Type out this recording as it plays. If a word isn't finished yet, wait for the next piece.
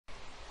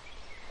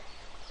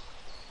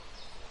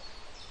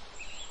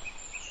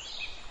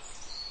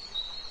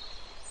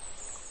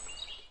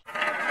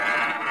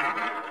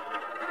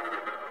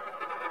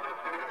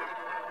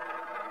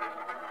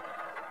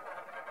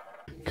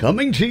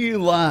Coming to you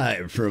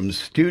live from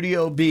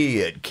Studio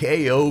B at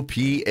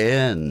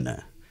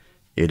KOPN.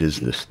 It is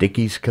the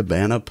Sticky's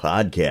Cabana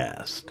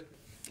podcast.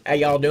 How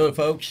y'all doing,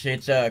 folks?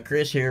 It's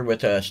Chris here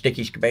with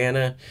Sticky's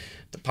Cabana,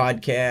 the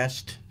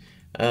podcast.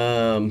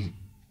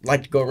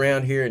 Like to go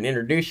around here and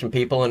introduce some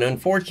people, and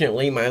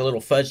unfortunately, my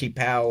little fuzzy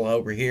pal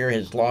over here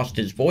has lost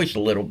his voice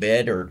a little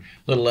bit, or a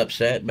little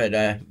upset, but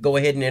go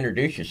ahead and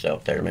introduce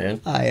yourself there,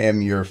 man. I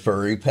am your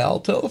furry pal,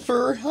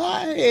 Topher.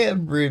 Hi,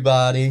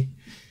 everybody.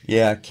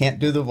 Yeah, can't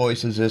do the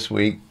voices this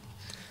week.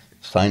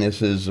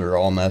 Sinuses are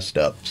all messed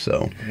up,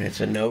 so.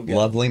 It's a no-go.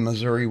 Lovely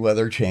Missouri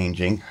weather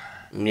changing.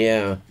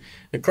 Yeah.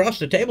 Across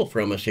the table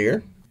from us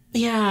here.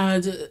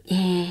 Yeah,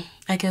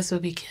 I guess it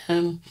would be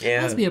Kim.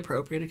 Yeah. Let's be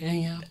appropriate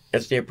again, yeah.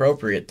 That's the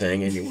appropriate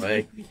thing,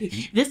 anyway.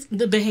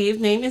 The behaved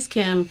name is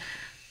Kim.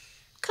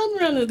 Come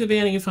around to the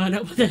cabana and find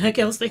out what the heck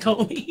else they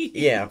call me.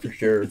 Yeah, for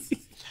sure.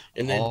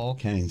 And then, all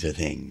kinds of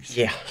things.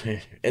 yeah.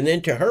 And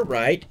then to her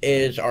right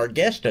is our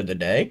guest of the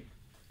day.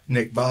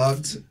 Nick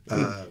Boggs,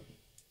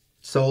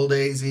 Soul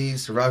Daisy,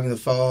 Surviving the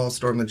Fall,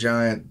 Storm the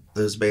Giant,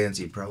 those bands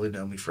you probably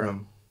know me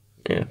from.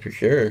 Yeah, for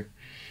sure.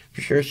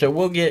 For sure. So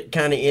we'll get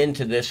kind of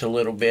into this a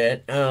little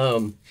bit.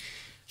 Of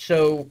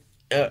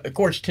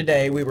course,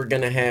 today we were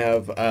going to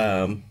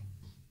have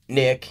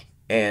Nick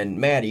and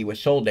Maddie with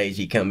Soul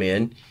Daisy come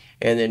in.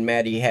 And then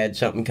Maddie had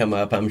something come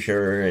up, I'm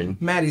sure. And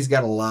Maddie's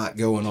got a lot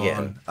going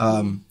on.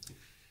 Yeah.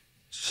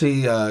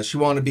 She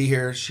wanted to be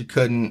here. She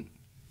couldn't.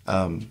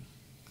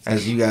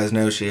 As you guys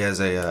know, she has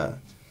a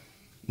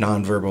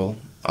nonverbal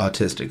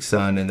autistic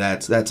son, and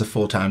that's a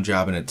full-time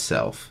job in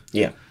itself.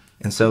 Yeah.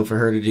 And so for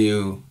her to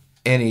do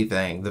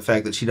anything, the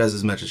fact that she does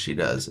as much as she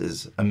does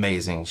is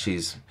amazing.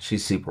 She's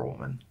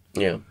Superwoman.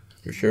 Yeah,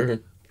 for sure.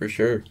 For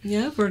sure.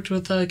 Yeah, I've worked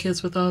with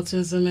kids with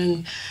autism,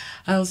 and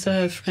I also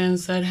have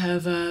friends that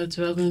have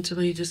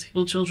developmentally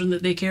disabled children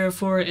that they care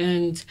for,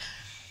 and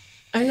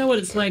I know what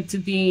it's like to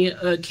be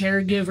a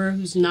caregiver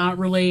who's not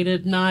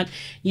related, not,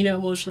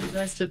 emotionally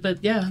invested,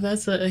 but yeah,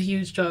 that's a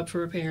huge job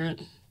for a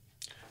parent.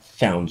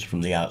 Sounds from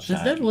the It's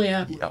outside. definitely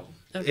admirable.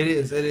 It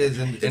is.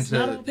 And It's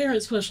not all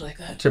parents push like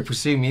that. to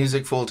pursue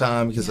music full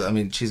time because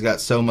she's got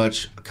so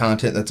much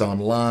content that's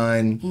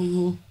online.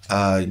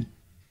 Mm-hmm.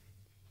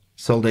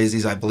 Soul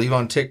Daisy's, I believe,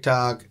 on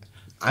TikTok.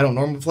 I don't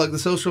normally plug the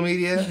social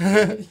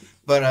media,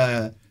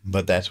 but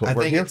that's what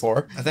we're here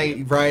for. I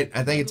think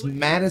it's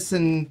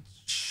Madison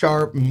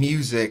Sharp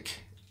Music,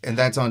 and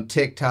that's on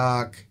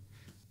TikTok.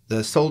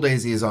 The Soul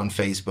Daisy is on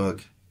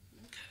Facebook.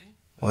 Okay.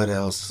 What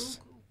else?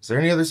 Is there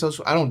any other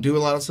social? I don't do a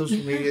lot of social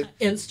media.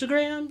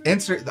 Instagram?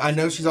 I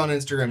know she's on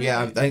Instagram.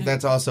 Yeah, I think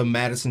that's also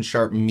Madison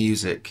Sharp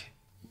Music.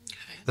 Okay.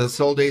 The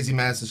Soul Daisy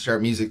Madison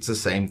Sharp Music, it's the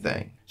same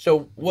thing.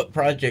 So what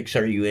projects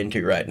are you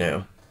into right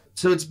now?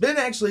 So it's been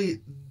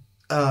actually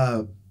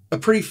a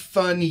pretty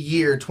fun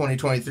year,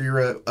 2023.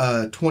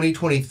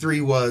 2023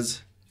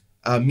 was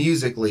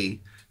musically.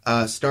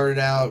 Started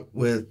out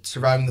with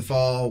Surviving the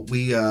Fall.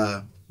 We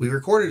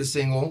recorded a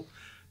single.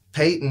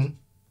 Peyton,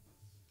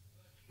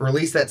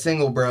 release that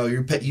single, bro.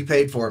 You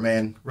paid for it,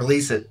 man.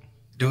 Release it.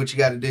 Do what you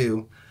got to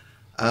do.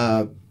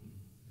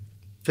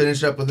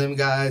 Finished up with them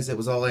guys. It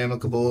was all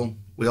amicable.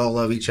 We all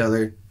love each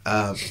other.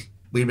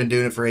 We've been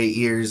doing it for 8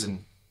 years,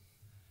 and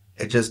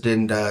it just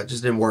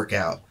didn't work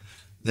out.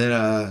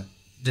 Then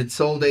did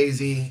Soul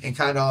Daisy, and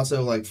kind of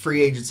also like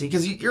free agency,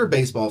 because you're a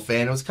baseball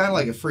fan. It was kind of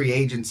like a free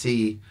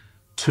agency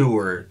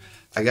tour.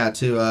 I got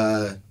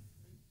to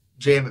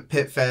jam at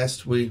Pit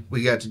Fest. We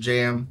got to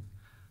jam.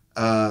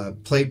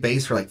 Played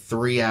bass for like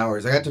 3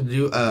 hours. I got to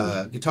do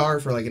guitar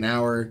for like an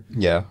hour.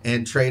 Yeah.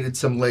 And traded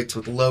some licks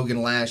with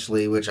Logan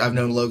Lashley, which I've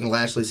known Logan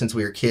Lashley since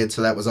we were kids,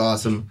 so that was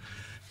awesome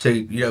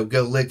to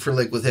go lick for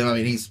lick with him. I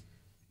mean, he's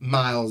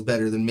miles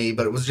better than me,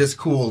 but it was just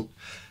cool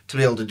to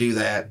be able to do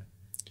that.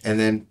 And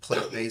then play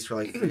bass for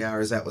like 3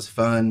 hours. That was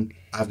fun.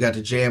 I've got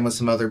to jam with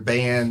some other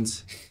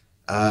bands.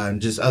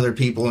 And just other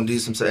people and do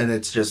some, and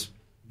it's just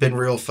been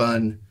real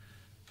fun.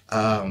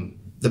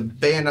 The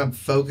band I'm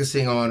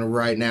focusing on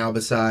right now,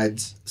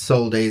 besides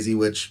Soul Daisy,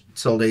 which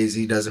Soul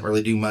Daisy doesn't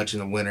really do much in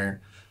the winter,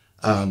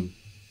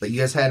 but you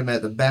guys had them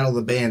at the Battle of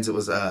the Bands. It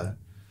was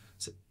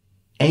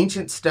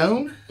Ancient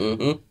Stone.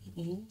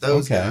 Mm-hmm.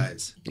 Those Okay.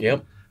 guys.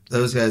 Yep.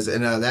 Those guys,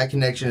 and that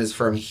connection is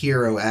from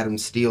Hero Adam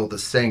Steele, the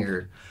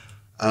singer.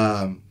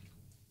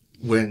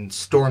 When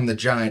Storm the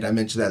Giant, I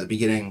mentioned that at the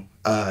beginning,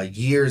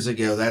 years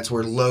ago, that's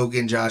where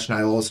Logan, Josh, and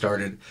I all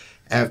started.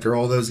 After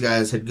all those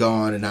guys had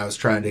gone, and I was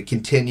trying to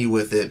continue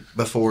with it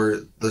before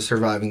the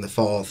Surviving the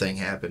Fall thing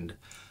happened.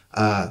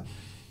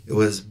 It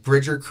was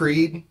Bridger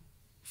Creed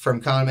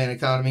from Con Man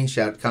Economy.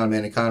 Shout out to Con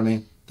Man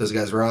Economy. Those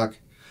guys rock.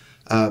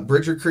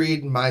 Bridger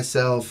Creed,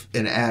 myself,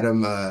 and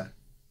Adam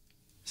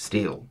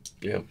Steele.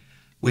 Yeah.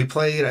 We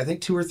played, I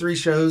think, 2 or 3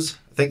 shows.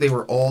 I think they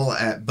were all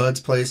at Bud's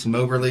Place in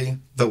Moberly.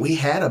 But we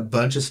had a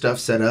bunch of stuff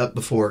set up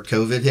before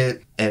COVID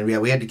hit. And yeah,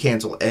 we had to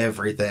cancel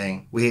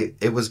everything.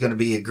 It was going to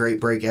be a great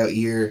breakout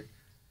year.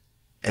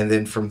 And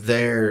then from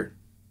there,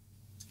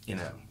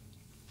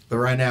 But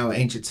right now,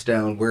 Ancient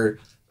Stone,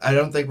 I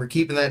don't think we're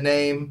keeping that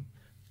name.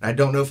 I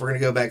don't know if we're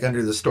going to go back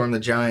under the Storm the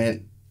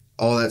Giant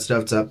all that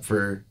stuff's up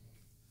for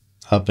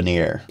Up in the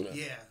air.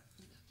 yeah.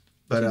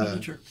 But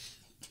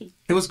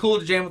it was cool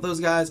to jam with those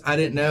guys. I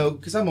didn't know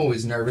because I'm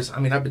always nervous. I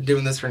mean, I've been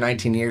doing this for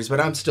 19 years,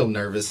 but I'm still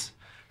nervous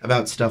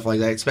about stuff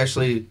like that,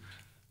 especially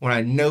when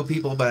I know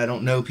people but I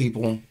don't know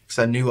people because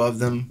I knew of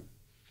them.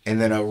 And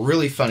then a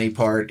really funny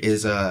part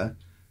is the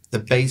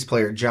bass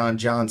player John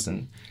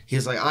Johnson. He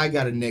was like, I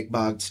got a Nick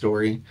Boggs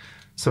story.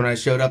 So when I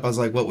showed up, I was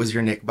like, what was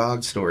your Nick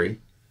Boggs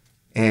story?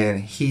 And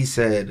he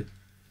said,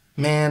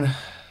 man,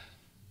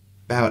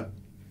 about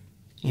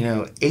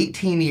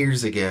 18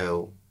 years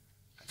ago,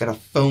 I got a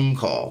phone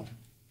call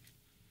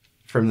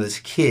from this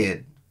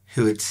kid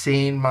who had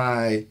seen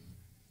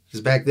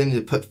because back then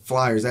you put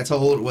flyers. That's how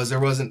old it was. There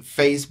wasn't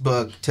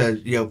Facebook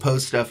to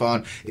post stuff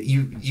on.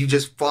 You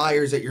just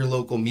flyers at your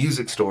local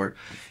music store.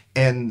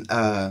 And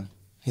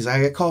he's like,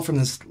 I got a call from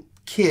this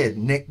kid,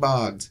 Nick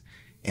Boggs,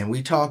 and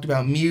we talked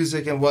about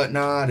music and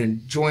whatnot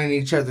and joining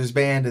each other's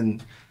band,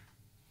 and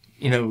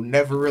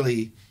never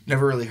really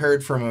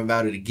heard from him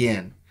about it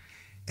again.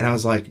 And I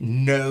was like,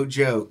 no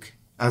joke.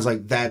 I was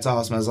like, that's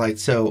awesome. I was like,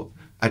 so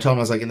I told him,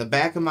 I was like, in the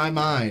back of my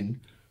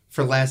mind,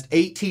 for the last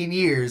 18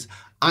 years,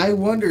 I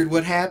wondered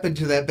what happened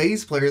to that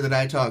bass player that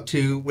I talked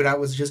to when I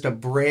was just a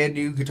brand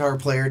new guitar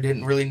player,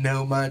 didn't really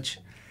know much.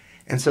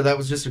 And so that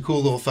was just a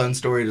cool little fun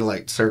story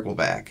to circle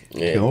back.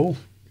 Yeah. Cool.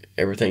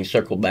 Everything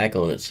circled back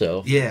on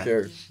itself. Yeah.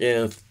 Sure.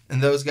 Yeah.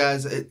 And those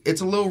guys,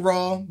 it's a little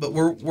raw, but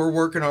we're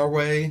working our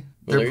way.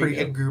 Well, They're a there pretty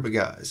you go. good group of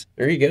guys.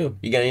 There you go.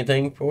 You got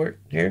anything for it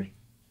here?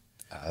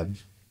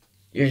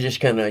 You're just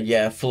kind of,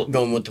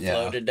 going with the Yeah.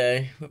 flow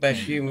today. What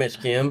about you, Miss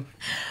Kim?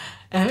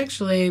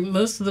 Actually,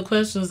 most of the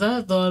questions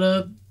I thought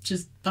of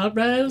just popped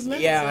right out of his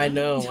mouth. Yeah, I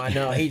know.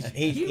 You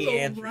He go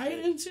answered. right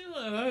into it.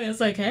 I mean,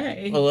 it's like,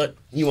 hey. Well,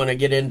 you want to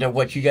get into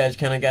what you guys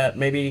kind of got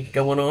maybe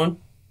going on?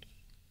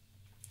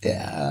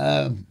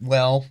 Yeah.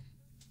 Well,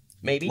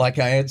 Maybe? like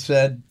I had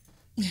said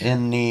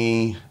in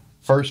the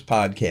first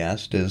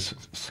podcast, is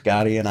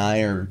Scotty and I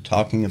are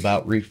talking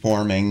about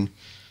reforming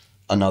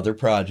another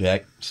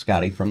project.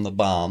 Scotty from the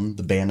Bomb,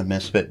 the band of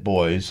Misfit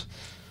Boys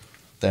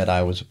that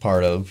I was a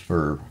part of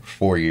for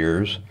 4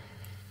 years.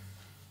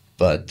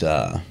 But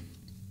I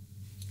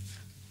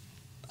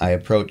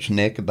approached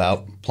Nick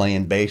about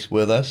playing bass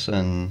with us,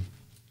 and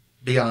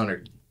Be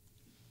honored.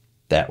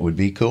 that would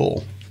be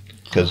cool.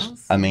 Because, Awesome.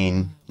 I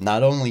mean,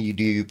 not only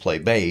do you play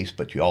bass,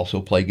 but you also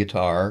play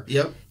guitar,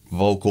 Yep.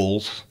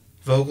 vocals.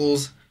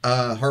 Vocals,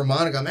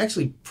 harmonica. I'm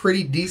actually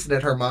pretty decent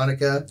at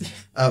harmonica.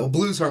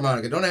 Blues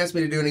harmonica. Don't ask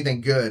me to do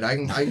anything good. I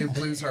can do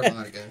blues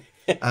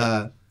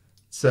harmonica.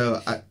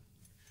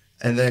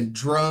 And then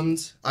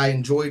drums. I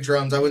enjoy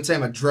drums. I wouldn't say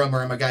I'm a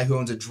drummer. I'm a guy who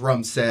owns a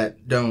drum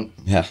set. Don't.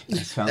 Yeah,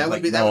 that sounds That would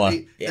like be Noah.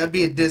 that'd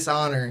be a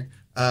dishonor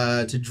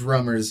to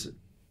drummers.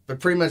 But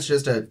pretty much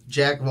just a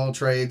jack of all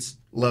trades.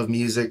 Love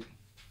music.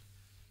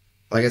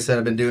 Like I said,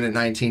 I've been doing it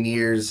 19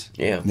 years.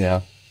 Yeah.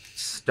 Yeah.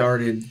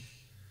 Started.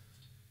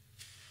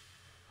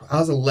 I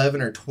was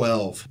 11 or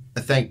 12.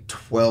 I think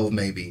 12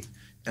 maybe.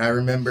 And I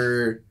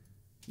remember,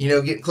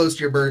 getting close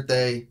to your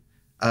birthday.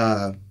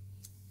 My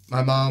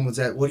mom was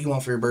at, what do you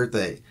want for your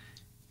birthday?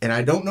 And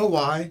I don't know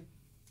why.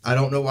 I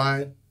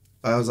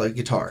was like,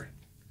 guitar.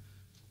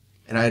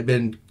 And I had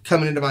been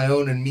coming into my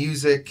own in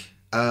music.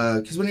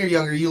 Because when you're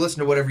younger, you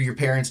listen to whatever your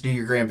parents do,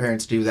 your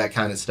grandparents do, that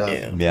kind of stuff.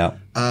 Yeah.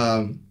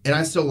 Yeah. And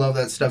I still love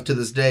that stuff to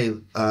this day.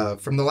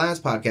 From the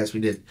last podcast we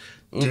did,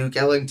 Duke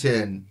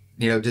Ellington,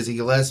 Dizzy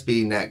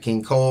Gillespie, Nat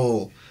King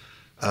Cole,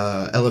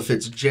 Ella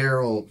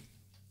Fitzgerald,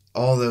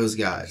 all those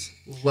guys.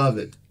 Love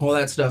it. All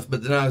that stuff.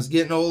 But then I was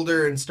getting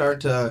older and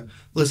start to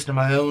listen to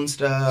my own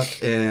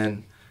stuff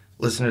and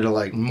listening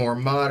to more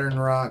modern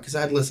rock, because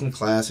I'd listen to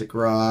classic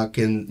rock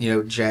and,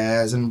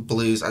 jazz and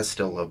blues. I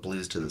still love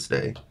blues to this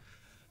day.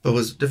 But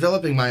was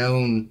developing my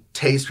own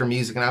taste for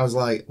music, and I was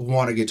like,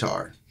 want a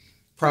guitar.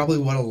 Probably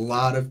what a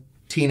lot of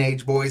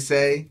teenage boys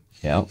say.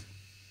 Yeah.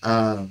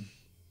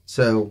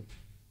 So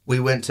we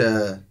went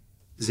to,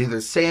 it was either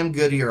Sam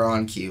Goody or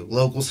On Cue,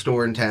 local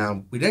store in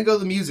town. We didn't go to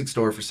the music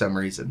store for some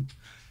reason.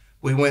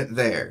 We went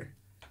there,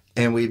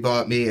 and we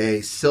bought me a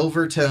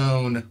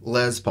Silvertone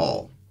Les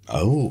Paul,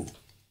 Oh.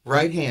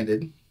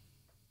 right-handed.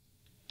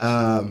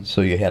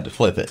 So you had to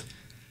flip it.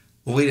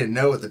 Well, we didn't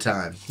know at the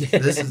time.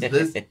 This is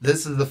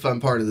the fun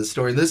part of the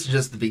story. This is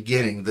just the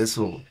beginning.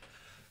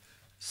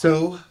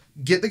 So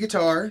get the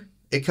guitar.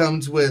 It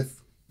comes with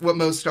what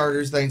most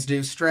starters things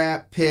do: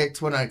 strap,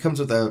 picks. It comes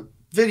with a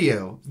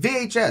video,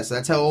 VHS.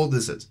 That's how old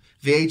this is.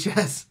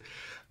 VHS.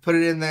 Put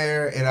it in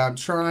there, and I'm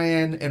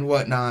trying and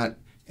whatnot.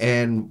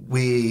 And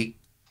we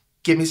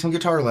give me some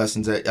guitar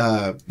lessons at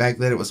back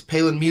then it was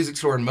Palin Music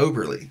Store in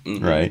Moberly.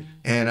 Right.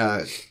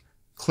 And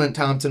Clint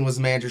Thompson was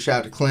the manager. Shout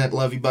out to Clint.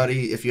 Love you,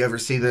 buddy. If you ever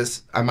see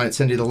this, I might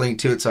send you the link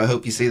to it, so I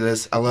hope you see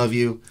this. I love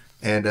you,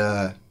 and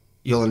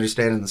you'll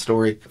understand in the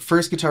story.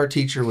 First guitar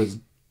teacher was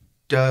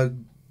Doug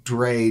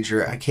Drage,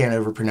 or I can't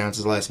ever pronounce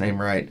his last name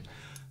right.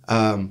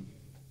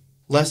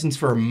 Lessons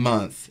for a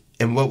month,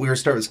 and what we were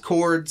starting was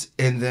chords,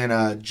 and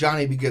then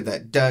Johnny Be Good,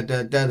 that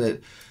da-da-da-da,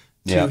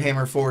 Yeah. 2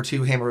 hammer 4,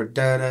 2 hammer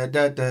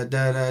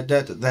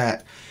da-da-da-da-da-da-da,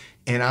 that.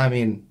 And I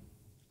mean,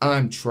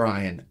 I'm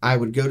trying. I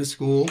would go to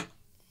school.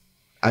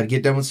 I'd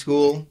get done with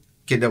school,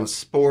 get done with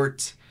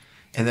sports,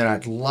 and then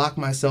I'd lock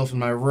myself in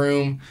my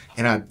room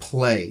and I'd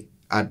play.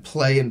 I'd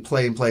play and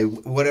play and play.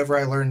 Whatever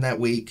I learned that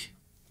week,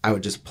 I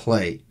would just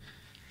play.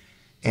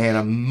 And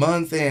a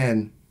month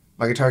in,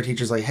 my guitar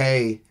teacher's like,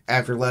 "Hey,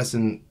 after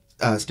lesson,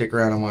 stick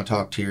around. I want to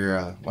talk to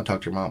your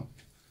mom."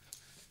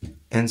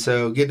 And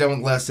so get done with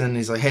lesson.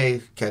 He's like,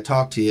 "Hey, can I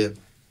talk to you?"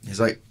 He's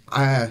like,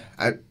 I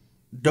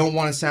don't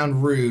want to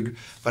sound rude,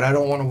 but I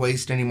don't want to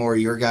waste any more of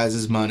your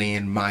guys' money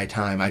and my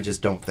time. I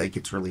just don't think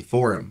it's really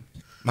for him.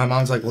 My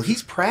mom's like, "Well,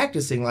 he's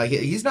practicing. Like,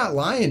 he's not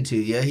lying to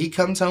you. He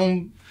comes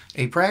home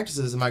and he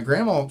practices." And my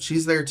grandma,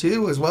 she's there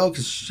too as well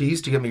because she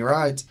used to give me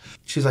rides.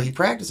 She's like, "He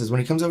practices when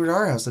he comes over to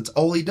our house. That's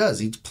all he does.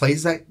 He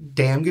plays that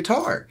damn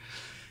guitar."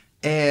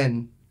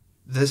 And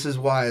this is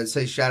why I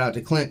say shout out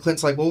to Clint.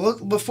 Clint's like, "Well,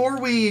 look, before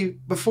we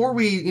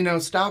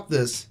stop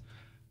this,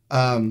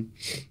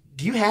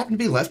 do you happen to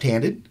be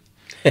left-handed?"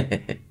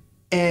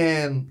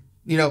 And,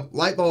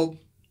 light bulb,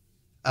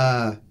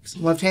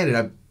 left-handed.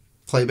 I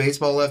play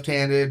baseball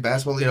left-handed,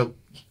 basketball,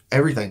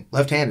 everything.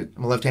 Left-handed.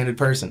 I'm a left-handed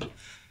person.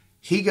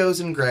 He goes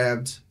and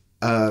grabs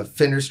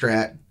Fender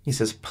Strat. He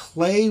says,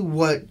 "Play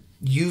what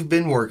you've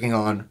been working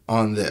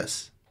on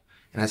this."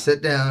 And I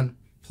sit down,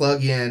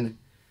 plug in,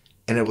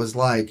 and it was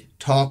like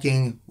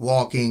talking,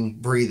 walking,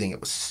 breathing. It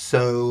was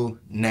so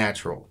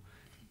natural.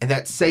 And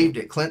that saved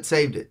it. Clint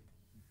saved it.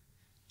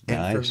 And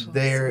Nice. from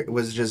there, it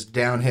was just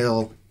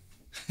downhill.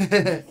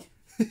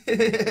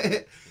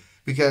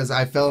 Because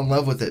I fell in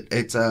love with it.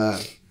 It's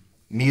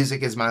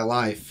music is my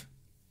life.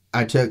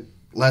 I took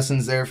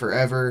lessons there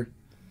forever.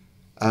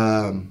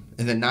 And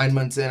then 9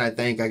 months in, I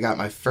think I got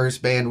my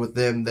first band with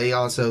them.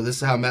 This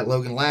is how I met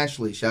Logan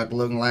Lashley. Shout out to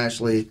Logan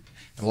Lashley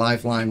and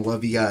Lifeline.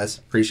 Love you guys.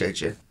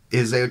 Appreciate you.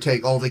 They would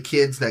take all the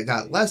kids that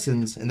got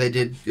lessons and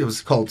it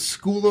was called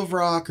School of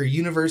Rock or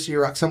University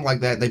of Rock, something like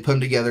that. They put them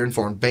together and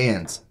formed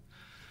bands.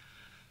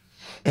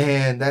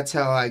 And that's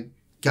how I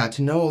got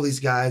to know all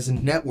these guys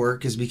and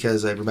network, is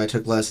because everybody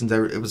took lessons.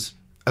 It was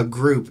a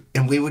group,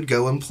 and we would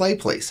go and play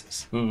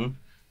places. Mm-hmm.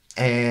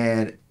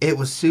 And it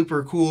was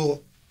super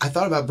cool. I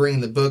thought about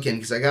bringing the book in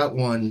because I got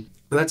one.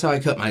 But that's how I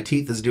cut my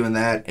teeth, is doing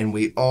that. And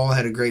we all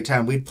had a great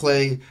time. We'd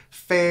play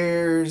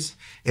fairs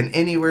and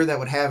anywhere that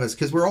would have us,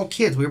 because we're all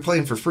kids. We were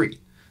playing for free.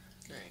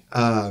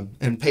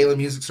 And Palin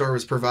Music Store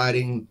was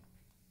providing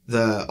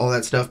all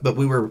that stuff, but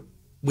we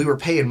were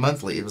paying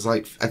monthly. It was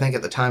like, I think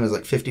at the time it was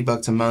like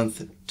 $50 a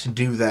month to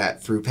do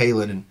that through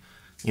Palin.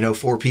 And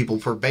 4 people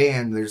per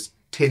band. There's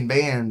 10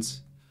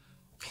 bands.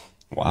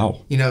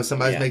 Wow.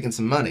 Somebody's making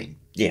some money.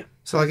 Yeah.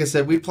 So like I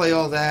said, we play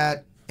all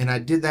that, and I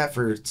did that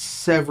for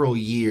several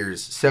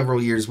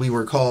years. We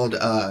were called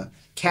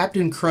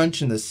Captain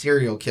Crunch and the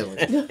Serial Killer.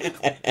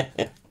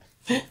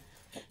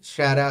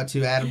 Shout out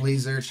to Adam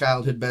Leeser,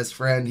 childhood best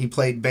friend. He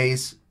played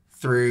bass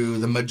through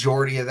the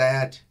majority of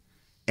that.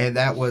 And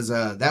that's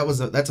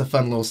a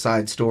fun little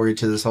side story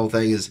to this whole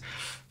thing. Is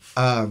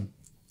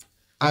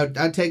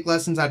I'd take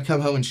lessons. I'd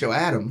come home and show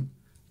Adam,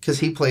 because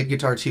he played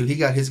guitar too. He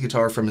got his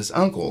guitar from his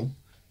uncle,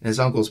 and his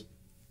uncle's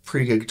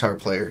pretty good guitar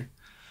player.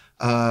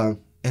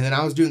 And then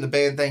I was doing the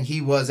band thing. He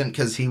wasn't,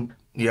 because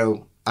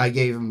I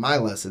gave him my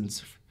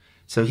lessons,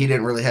 so he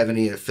didn't really have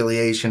any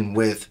affiliation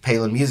with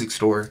Palin Music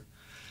Store.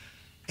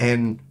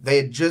 And they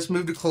had just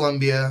moved to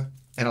Columbia,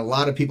 and a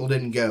lot of people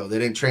didn't go. They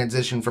didn't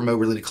transition from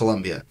Oberlin to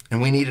Columbia.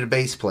 And we needed a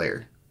bass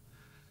player.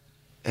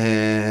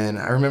 And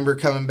I remember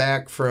coming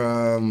back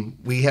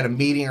we had a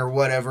meeting or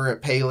whatever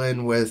at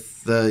Palin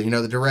with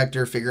the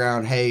director, figure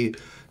out, hey,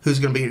 who's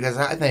going to be, because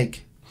I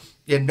think,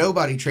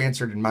 nobody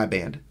transferred in my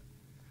band.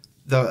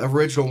 The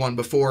original one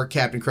before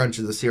Captain Crunch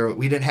of the Serial,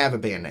 we didn't have a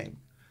band name.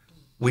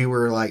 We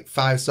were like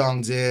 5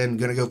 songs in,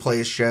 going to go play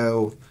a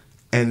show.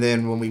 And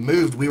then when we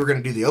moved, we were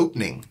going to do the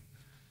opening,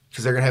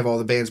 because they're going to have all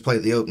the bands play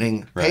at the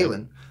opening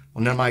Palin.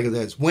 Well, none of my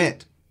guys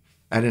went.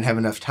 I didn't have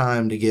enough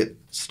time to get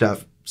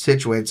stuff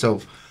situated,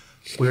 so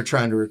we were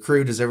trying to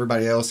recruit as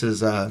everybody else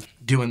is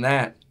doing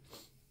that.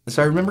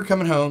 So I remember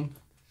coming home,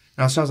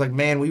 and I was like,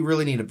 man, we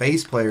really need a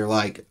bass player.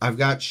 Like, I've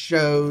got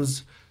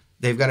shows.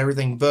 They've got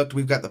everything booked.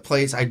 We've got the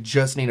place. I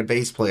just need a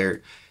bass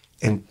player.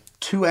 And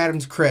to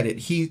Adam's credit,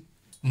 he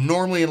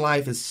normally in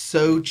life is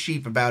so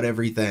cheap about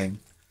everything.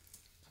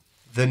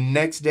 The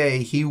next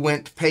day, he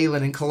went to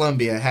Palin in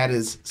Columbia,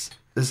 this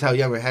is how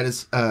young we had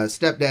his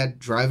stepdad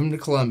drive him to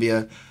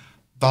Columbia,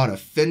 bought a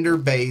Fender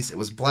bass. It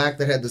was black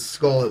that had the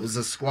skull. It was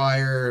a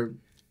Squire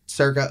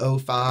circa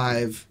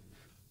 05,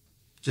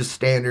 just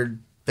standard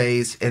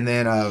bass, and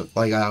then a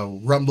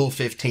Rumble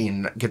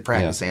 15, good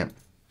practice amp.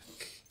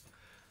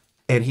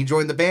 And he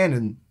joined the band,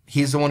 and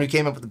he's the one who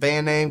came up with the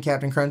band name,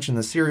 Captain Crunch and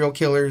the Serial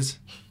Killers,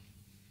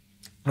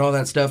 and all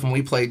that stuff, and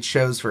we played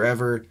shows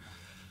forever.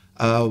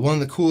 One of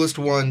the coolest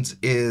ones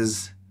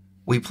is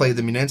we played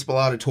the Municipal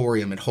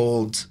Auditorium. It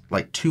holds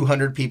like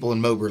 200 people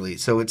in Moberly.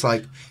 So it's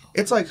like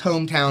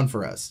hometown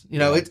for us.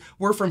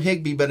 We're from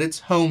Higbee, but it's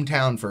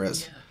hometown for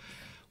us. Yeah.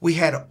 We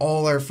had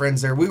all our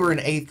friends there. We were in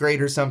 8th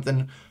grade or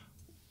something.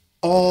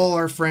 All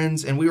our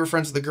friends, and we were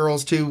friends with the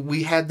girls too.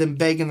 We had them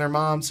begging their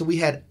moms. So we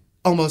had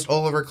almost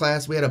all of our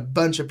class. We had a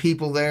bunch of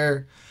people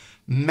there,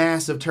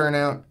 massive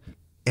turnout.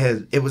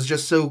 And it was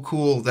just so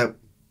cool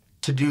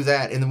to do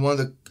that. And then one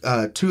of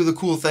the two of the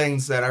cool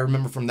things that I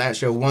remember from that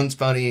show, one's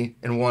funny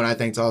and one I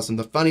think is awesome.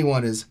 The funny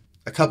one is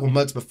a couple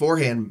months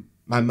beforehand,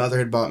 my mother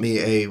had bought me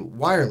a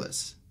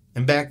wireless.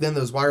 And back then,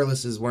 those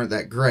wirelesses weren't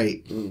that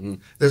great. Mm-hmm.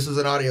 This was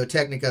an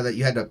Audio-Technica that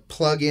you had to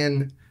plug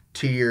in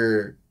to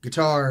your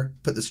guitar,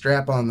 put the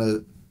strap on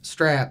the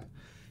strap,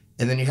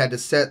 and then you had to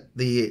set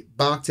the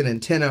box and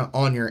antenna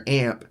on your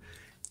amp,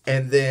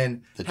 and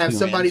then have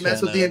somebody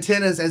mess with the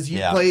antennas as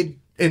you played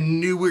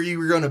and knew where you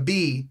were going to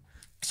be.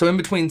 So in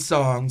between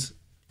songs,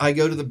 I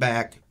go to the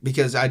back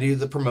because I do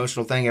the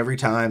promotional thing every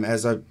time,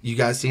 as you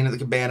guys seen at the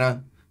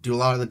Cabana, do a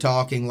lot of the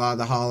talking, a lot of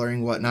the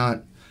hollering,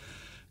 whatnot.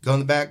 Go in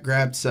the back,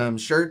 grab some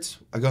shirts.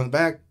 I go in the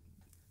back,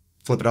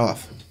 flip it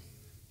off.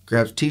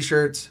 Grab some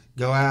t-shirts,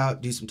 go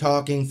out, do some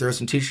talking, throw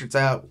some t-shirts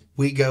out.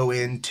 We go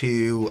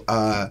into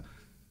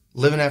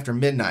Living After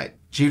Midnight,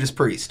 Judas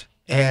Priest.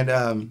 And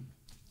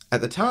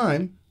at the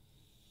time,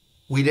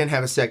 we didn't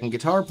have a second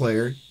guitar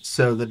player,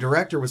 so the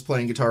director was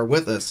playing guitar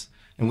with us.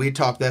 And we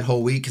talked that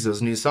whole week because it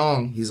was a new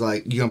song. He's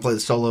like, you going to play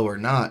the solo or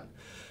not?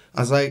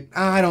 I was like,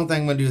 I don't think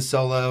I'm going to do a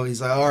solo.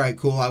 He's like, all right,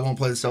 cool. I won't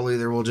play the solo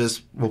either. We'll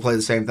play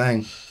the same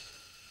thing.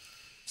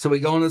 So we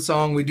go into the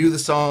song, we do the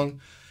song,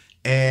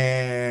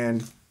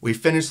 and we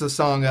finish the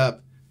song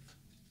up,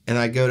 and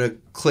I go to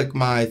click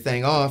my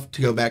thing off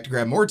to go back to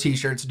grab more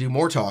t-shirts to do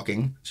more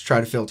talking, to try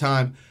to fill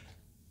time,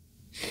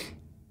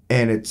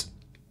 and it's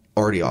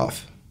already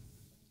off.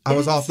 I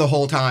was off the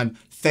whole time.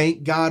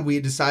 Thank God we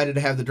had decided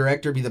to have the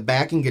director be the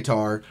backing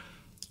guitar,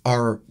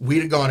 or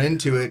we'd have gone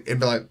into it and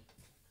be like...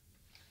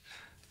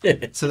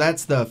 So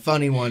that's the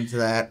funny one to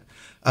that.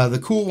 The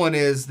cool one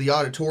is the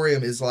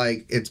auditorium is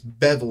like, it's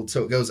beveled,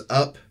 so it goes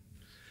up.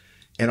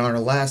 And on our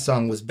last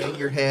song was Bang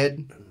Your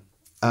Head.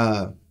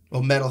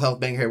 Mental Health,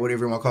 Bang Your Head,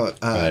 whatever you want to call it.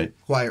 Right.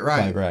 Quiet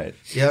Riot. Quiet Riot.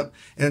 Yep.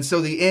 And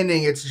so the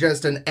ending, it's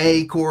just an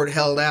A chord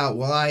held out.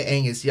 Well, I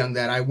Angus Young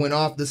that. I went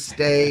off the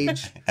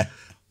stage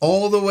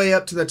all the way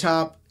up to the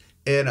top.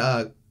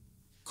 And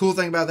cool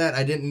thing about that,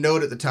 I didn't know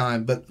it at the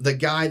time, but the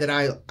guy that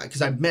I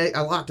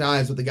locked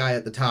eyes with the guy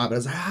at the top. And I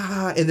was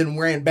like, and then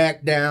ran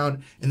back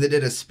down and then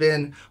did a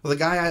spin. Well, the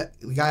guy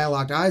I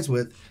locked eyes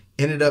with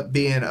ended up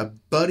being a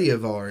buddy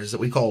of ours that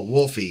we call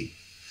Wolfie.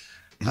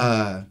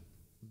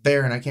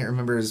 Baron, I can't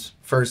remember his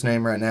first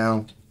name right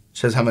now.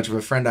 Shows how much of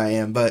a friend I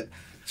am, but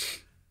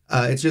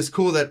it's just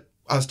cool that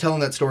I was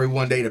telling that story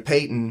one day to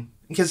Peyton,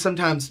 because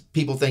sometimes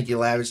people think you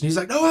lavish, and he's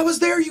like, "No, I was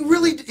there. You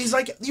really?" He's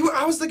like,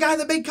 I was the guy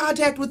that made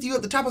contact with you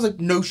at the top." I was like,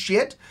 "No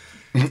shit."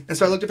 And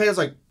so I looked at Peyton. I was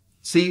like,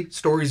 "See,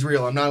 story's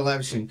real. I'm not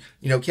lavishing."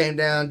 Came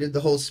down, did the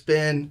whole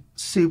spin.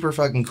 Super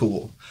fucking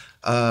cool.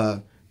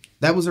 That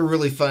was a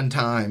really fun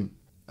time.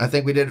 I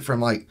think we did it from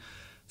like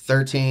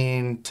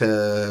 13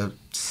 to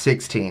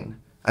 16.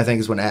 I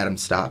think is when Adam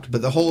stopped.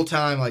 But the whole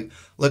time, like,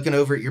 looking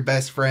over at your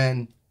best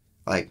friend,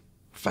 like,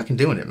 we're fucking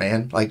doing it,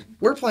 man. Like,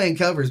 we're playing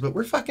covers, but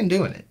we're fucking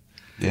doing it.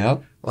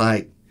 Yep.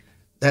 Like,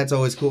 that's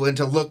always cool. And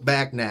to look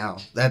back now,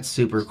 that's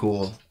super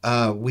cool.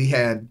 We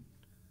had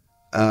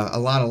a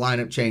lot of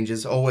lineup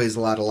changes, always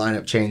a lot of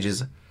lineup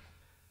changes.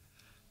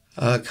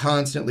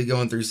 Constantly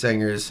going through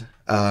singers.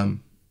 But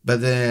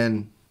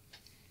then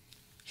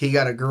he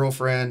got a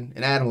girlfriend,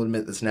 and Adam will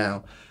admit this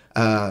now.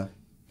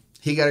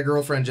 He got a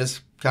girlfriend,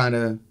 just kind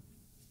of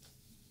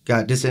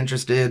got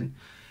disinterested.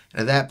 And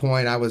at that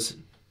point, I was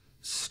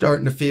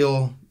starting to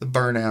feel the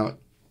burnout.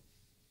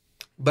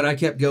 But I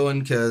kept going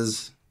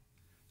because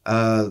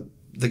the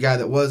guy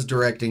that was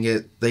directing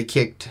it, they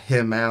kicked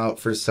him out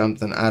for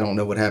something. I don't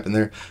know what happened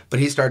there. But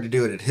he started to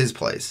do it at his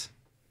place.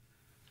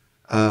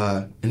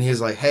 And he was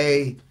like,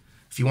 "Hey,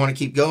 if you want to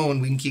keep going,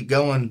 we can keep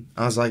going."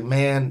 I was like,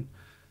 "Man,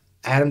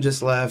 Adam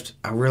just left.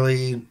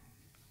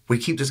 We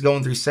keep just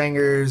going through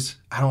singers.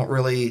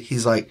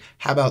 He's like,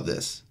 "How about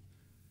this?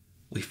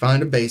 We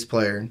find a bass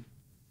player."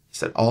 He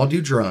said, "I'll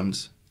do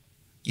drums.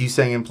 You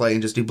sing and play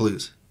and just do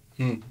blues."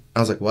 I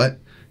was like, "What?"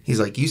 He's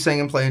like, "You sing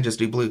and play and just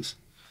do blues."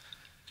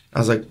 I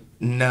was like,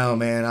 "No,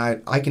 man,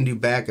 I can do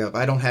backup.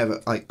 I don't have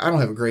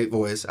a great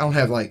voice. I don't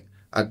have like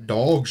a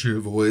dog shit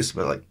voice,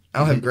 but like I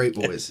don't have a great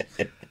voice.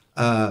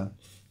 I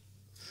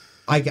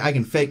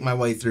can fake my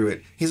way through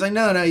it." He's like,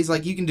 no. He's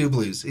like, "You can do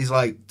blues." He's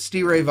like,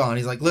 "Stevie Ray Vaughan."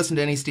 He's like, "Listen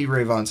to any Stevie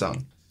Ray Vaughan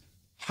song.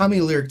 How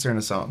many lyrics are in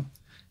a song?"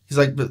 He's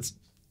like,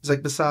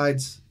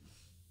 besides,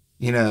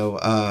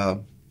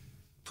 Pride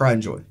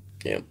and Joy."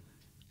 Yeah.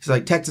 He's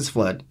like, "Texas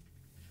Flood.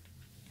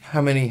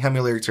 How many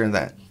lyrics are in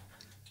that?"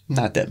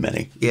 Not that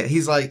many. Yeah.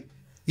 He's like,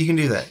 "You can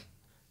do that."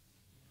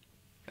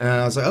 And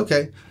I was like,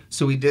 "Okay."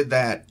 So we did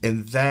that,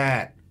 and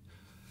that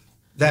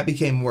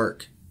became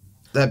work.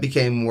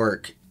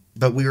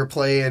 But we were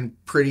playing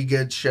pretty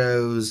good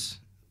shows.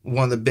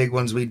 One of the big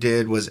ones we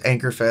did was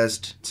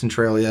Anchorfest,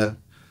 Centralia.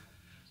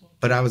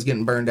 But I was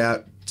getting burned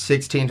out.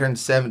 16 turned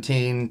to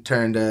 17,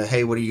 turned to,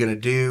 "Hey, what are you going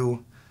to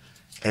do?"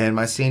 And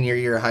my senior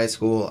year of high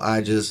school, I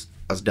was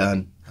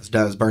done.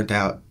 I was burnt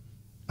out.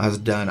 I was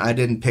done. I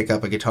didn't pick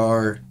up a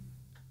guitar.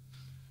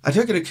 I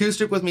took an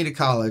acoustic with me to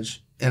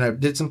college, and I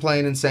did some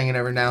playing and singing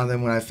every now and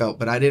then when I felt,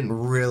 but I didn't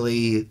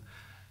really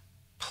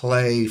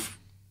play.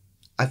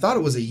 I thought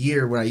it was a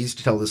year when I used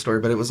to tell this story,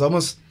 but it was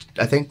almost,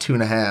 I think,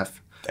 2.5.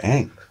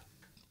 Dang.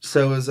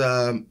 So it was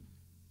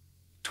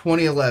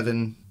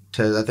 2011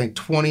 to, I think,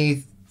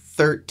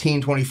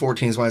 2013,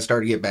 2014 is when I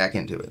started to get back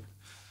into it.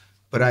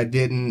 But I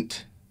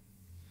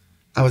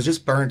was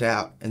just burnt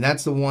out. And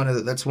that's one of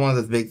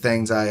the big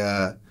things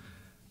I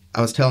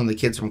was telling the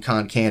kids from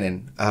Con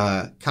Cannon.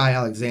 Kai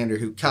Alexander,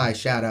 Kai,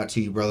 shout out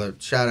to you, brother.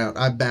 Shout out.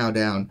 I bow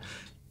down.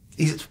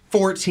 He's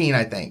 14,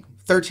 I think.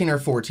 13 or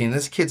 14.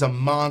 This kid's a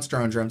monster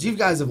on drums. You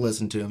guys have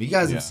listened to him. You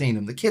guys have seen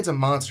him. The kid's a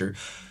monster.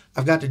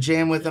 I've got to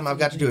jam with him. I've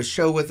got to do a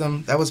show with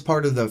him. That was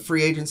part of the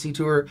free agency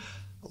tour.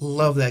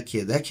 Love that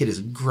kid. That kid is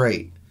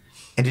great.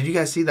 And did you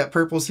guys see that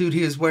purple suit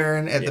he was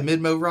wearing at the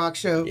Midmo Rock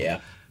show? Yeah.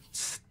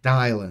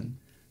 Styling.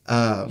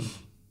 But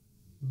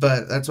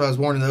that's why I was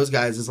warning those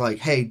guys is like,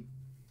 hey,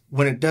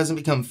 when it doesn't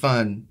become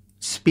fun,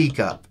 speak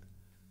up.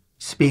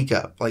 Speak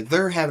up. Like,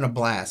 they're having a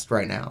blast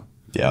right now.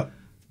 Yeah.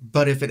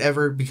 But if it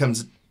ever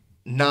becomes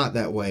not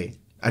that way,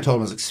 I told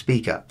them, I was like,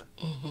 speak up.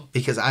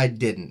 Because I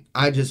didn't.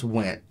 I just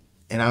went.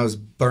 And I was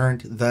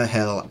burnt the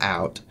hell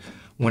out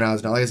when I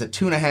was done. Like I said,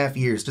 2.5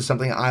 years to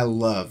something I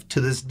love. To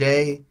this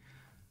day,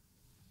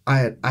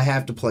 I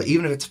have to play.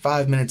 Even if it's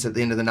 5 minutes at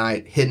the end of the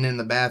night, hidden in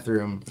the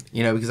bathroom,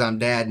 because I'm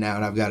dad now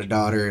and I've got a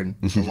daughter and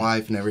a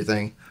wife and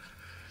everything.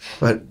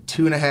 But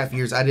 2.5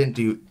 years, I didn't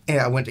do. And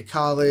I went to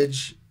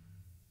college,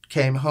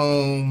 came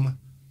home,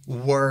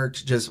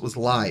 worked, just was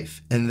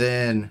life. And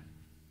then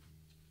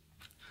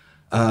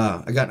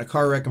I got in a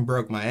car wreck and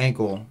broke my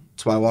ankle.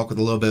 So I walk with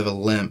a little bit of a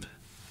limp.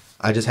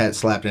 I just had it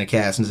slapped in a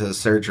cast instead of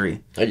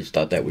surgery. I just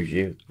thought that was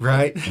you.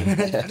 Right?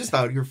 I just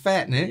thought you were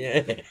fat, Nick.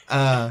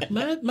 Yeah.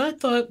 My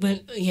thought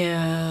went,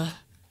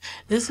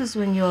 this is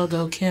when you all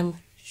go, Kim.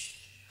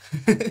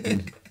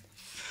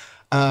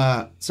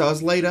 So I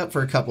was laid up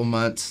for a couple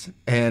months,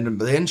 and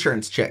the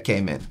insurance check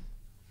came in.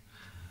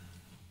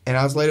 And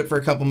I was laid up for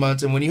a couple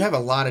months, and when you have a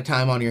lot of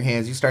time on your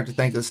hands, you start to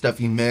think of the stuff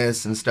you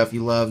miss and stuff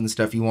you love and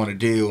stuff you want to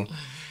do.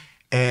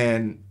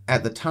 And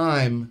at the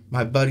time,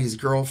 my buddy's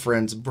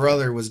girlfriend's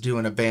brother was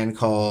doing a band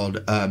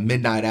called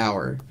Midnight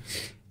Hour.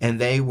 And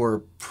they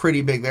were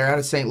pretty big. They're out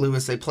of St.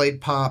 Louis. They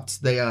played Pops.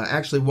 They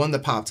actually won the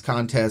Pops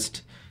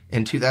contest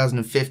in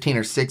 2015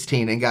 or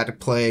 16 and got to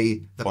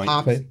play the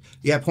Pop.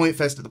 Yeah, Point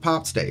Fest at the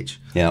Pop stage.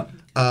 Yeah.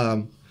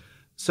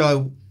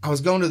 So I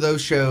was going to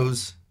those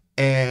shows,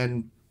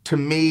 and to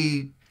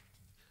me,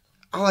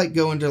 I like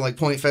going to like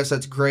Point Fest.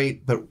 That's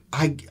great, but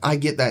I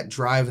get that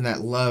drive and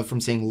that love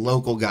from seeing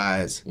local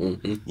guys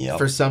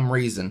for some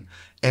reason.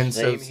 And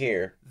Same so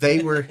here. They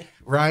were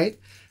right.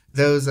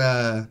 Those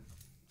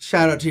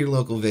shout out to your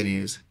local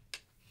venues.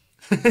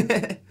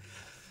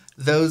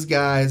 Those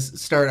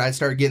guys I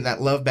started getting that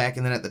love back,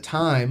 and then at the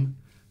time,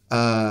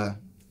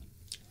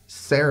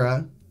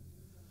 Sarah.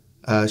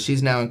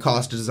 She's now in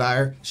Cost of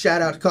Desire.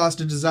 Shout out to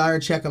Cost of Desire.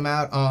 Check them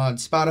out on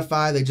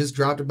Spotify. They just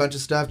dropped a bunch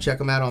of stuff. Check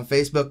them out on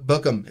Facebook.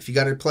 Book them. If you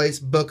got a place,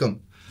 book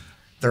them.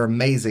 They're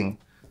amazing.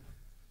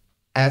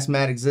 Ask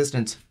Mad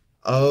Existence.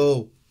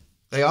 Oh,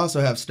 they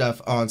also have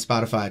stuff on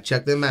Spotify.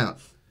 Check them out.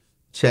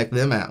 Check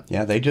them out.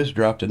 Yeah, they just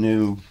dropped a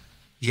new...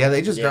 Yeah,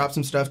 they just dropped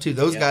some stuff too.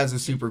 Those guys are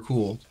super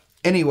cool.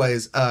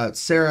 Anyways,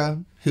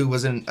 Sarah,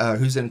 who's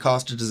in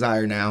Cost of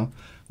Desire now,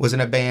 was in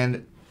a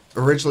band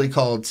originally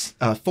called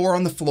Four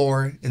on the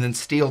Floor and then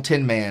Steel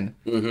Tin Man.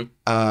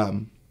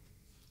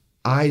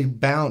 I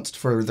bounced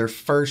for their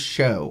first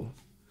show.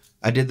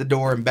 I did the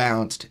door and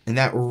bounced, and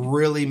that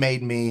really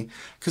made me,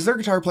 because their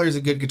guitar player is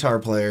a good guitar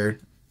player,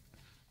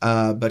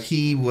 but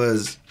he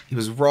was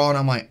raw, and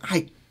I'm like,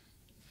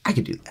 I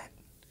could do that.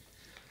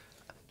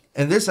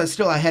 And this,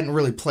 I hadn't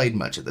really played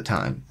much at the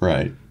time.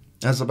 Right.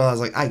 I was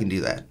like, I can do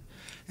that.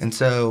 And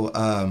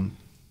so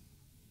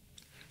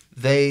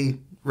they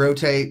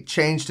rotate,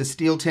 change to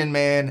Steel Tin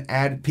Man,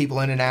 add people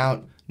in and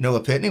out.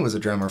 Noah Pitney was a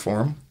drummer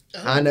for him.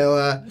 I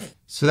know.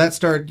 So that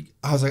started,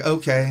 I was like,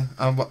 okay,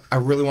 I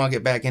really want to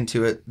get back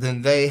into it.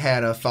 Then they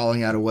had a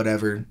falling out or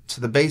whatever.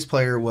 So the bass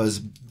player was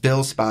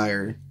Bill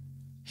Spire.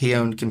 He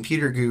owned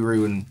Computer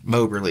Guru in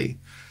Moberly.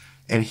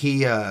 And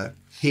he had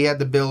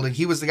the building.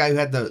 He was the guy who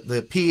had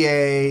the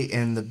PA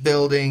and the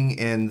building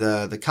and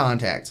the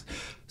contacts.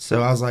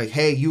 So I was like,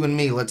 hey, you and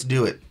me, let's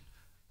do it.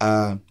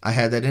 I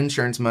had that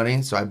insurance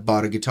money, so I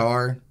bought a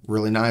guitar,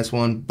 really nice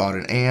one, bought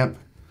an amp,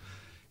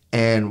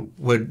 and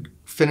would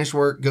finish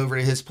work, go over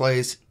to his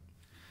place.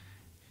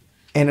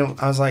 And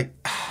I was like,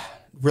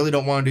 really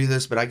don't want to do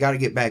this, but I got to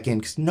get back in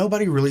because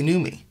nobody really knew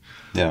me.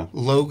 Yeah.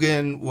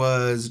 Logan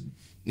was,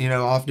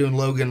 off doing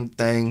Logan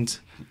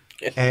things,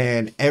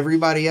 and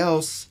everybody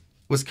else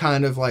was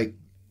kind of like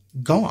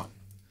gone.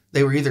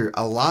 They were either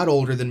a lot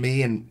older than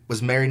me and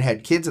was married and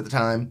had kids at the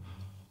time,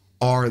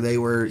 or they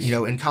were,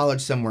 in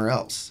college somewhere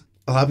else.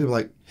 A lot of people were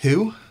like,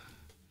 who?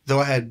 Though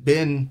I had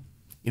been,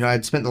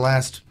 I'd spent the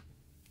last,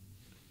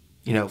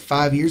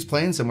 5 years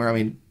playing somewhere. I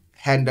mean,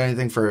 hadn't done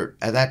anything for,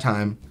 at that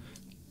time,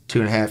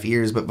 2.5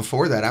 years. But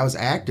before that, I was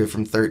active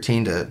from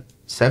 13 to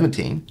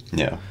 17.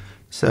 Yeah.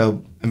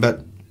 So,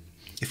 but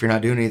if you're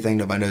not doing anything,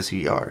 nobody knows who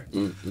you are.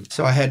 Mm-hmm.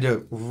 So I had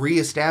to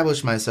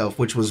reestablish myself,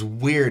 which was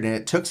weird, and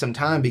it took some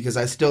time because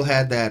I still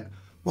had that.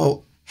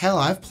 Well, hell,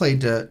 I've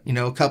played to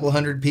a couple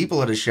hundred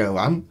people at a show.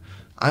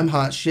 I'm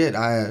hot shit.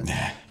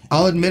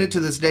 I'll admit it to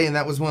this day, and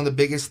that was one of the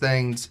biggest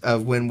things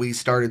of when we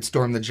started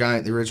Storm the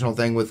Giant, the original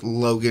thing with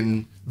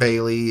Logan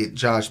Bailey,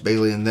 Josh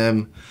Bailey, and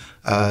them.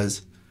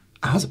 Is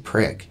I was a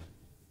prick.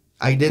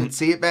 I didn't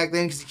see it back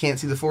then because you can't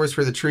see the forest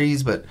for the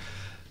trees, but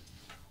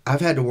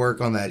I've had to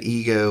work on that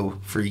ego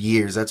for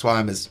years. That's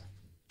why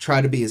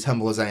try to be as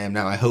humble as I am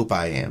now. I hope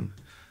I am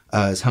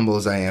as humble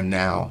as I am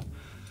now.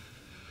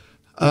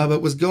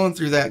 But was going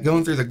through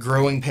the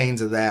growing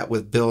pains of that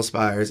with Bill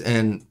Spires.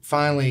 And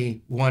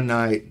finally, one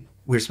night,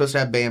 we were supposed to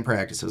have band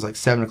practice. It was like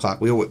 7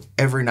 o'clock.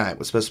 Every night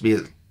was supposed to be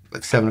at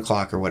like 7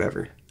 o'clock or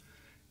whatever.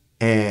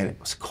 And it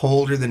was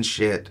colder than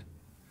shit.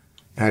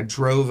 And I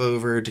drove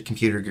over to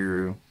Computer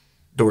Guru.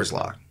 Doors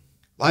locked.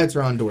 Lights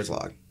are on, doors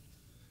locked.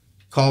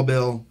 Call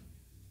Bill.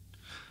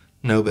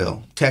 No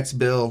bill. Text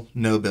Bill.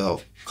 No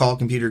bill. Call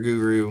Computer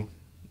Guru.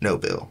 No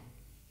bill.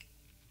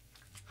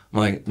 I'm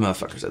like,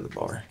 motherfucker's at the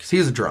bar. Because he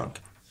was a drunk.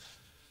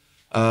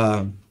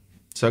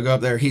 So I go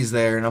up there. He's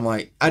there. And I'm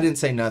like, I didn't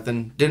say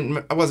nothing.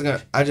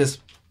 I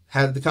just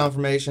had the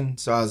confirmation.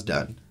 So I was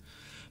done.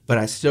 But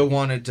I still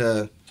wanted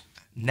to.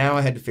 Now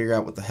I had to figure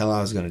out what the hell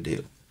I was going to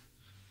do.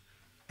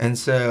 And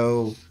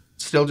so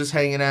still just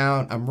hanging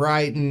out. I'm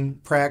writing,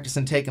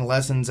 practicing, taking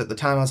lessons. At the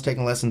time, I was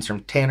taking lessons from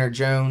Tanner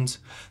Jones,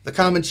 the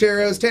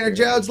Comancheros. Tanner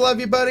Jones,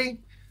 love you, buddy.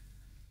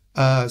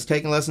 I was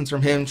taking lessons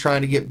from him,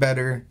 trying to get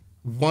better.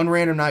 One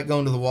random night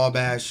going to the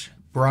Wabash,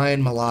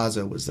 Brian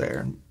Malazzo was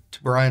there.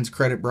 To Brian's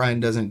credit, Brian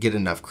doesn't get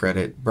enough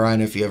credit.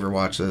 Brian, if you ever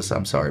watch this,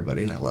 I'm sorry,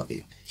 buddy, and I love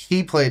you.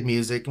 He played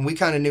music, and we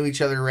kind of knew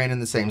each other, ran in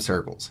the same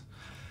circles.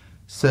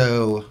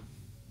 So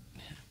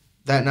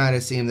that night I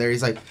see him there.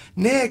 He's like,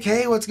 Nick,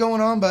 hey, what's going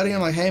on, buddy?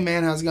 I'm like, hey,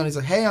 man, how's it going? He's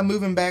like, hey, I'm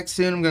moving back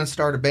soon. I'm going to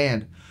start a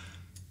band.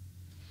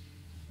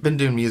 Been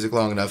doing music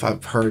long enough.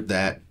 I've heard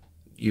that.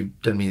 You've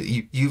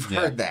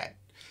heard that.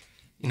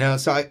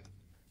 So I,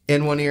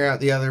 in one ear, out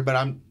the other, but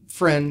I'm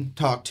friend,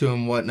 talk to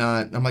him,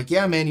 whatnot. I'm like,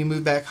 yeah, man, you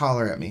move back,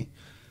 holler at me.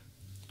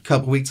 A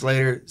couple weeks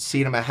later,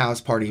 see him at a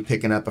house party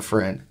picking up a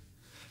friend.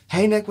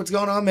 Hey, Nick, what's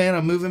going on, man?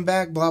 I'm moving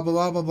back, blah, blah,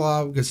 blah, blah, blah.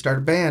 We're going to start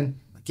a band.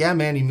 Like, yeah,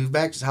 man, you move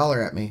back, just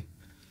holler at me.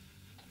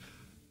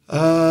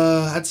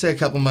 I'd say a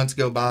couple months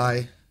go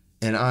by,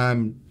 and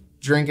I'm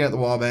drinking at the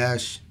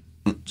Wabash,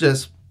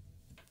 just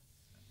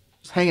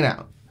hanging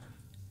out.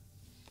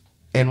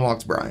 And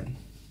walks Brian.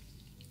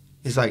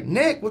 He's like,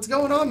 Nick, what's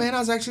going on, man? I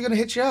was actually going to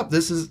hit you up.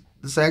 This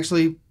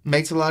actually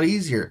makes it a lot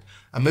easier.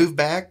 I moved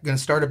back, going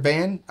to start a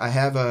band. I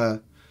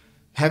have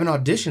having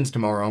auditions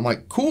tomorrow. I'm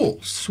like,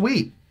 cool,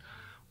 sweet.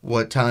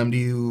 What time do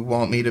you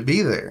want me to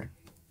be there?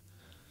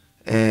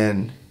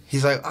 And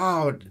he's like,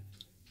 oh,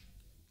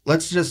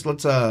 let's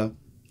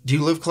do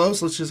you live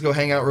close? Let's just go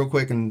hang out real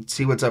quick and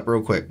see what's up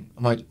real quick.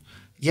 I'm like,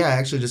 yeah, I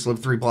actually just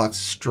live 3 blocks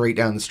straight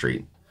down the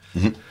street.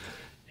 Mm-hmm.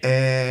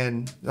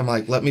 And I'm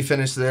like, let me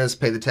finish this,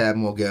 pay the tab,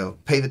 and we'll go.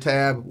 Pay the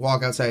tab,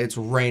 walk outside. It's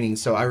raining,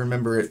 so I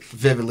remember it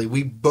vividly.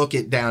 We book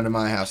it down to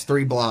my house,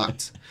 3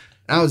 blocks.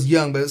 And I was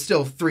young, but it's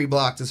still 3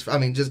 blocks.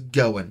 Just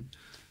going.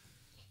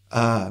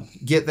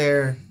 Get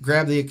there,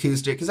 grab the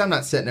acoustic, because I'm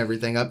not setting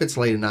everything up. It's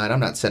late at night.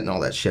 I'm not setting all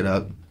that shit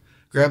up.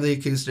 Grab the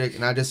acoustic,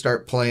 and I just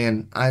start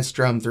playing. I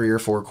strum 3 or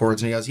 4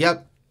 chords, and he goes,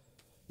 yep,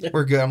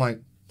 we're good. I'm like,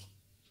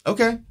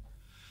 okay.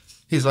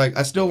 He's like,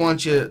 I still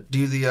want you to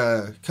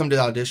do come to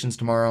the auditions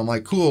tomorrow. I'm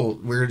like, cool.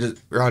 We're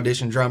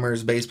audition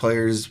drummers, bass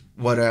players,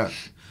 what.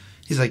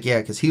 He's like,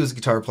 yeah, because he was a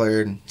guitar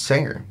player and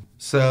singer.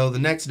 So the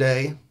next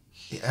day,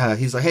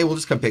 he's like, hey, we'll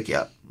just come pick you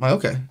up. I'm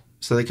like, okay.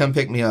 So they come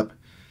pick me up.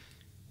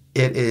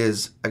 It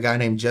is a guy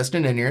named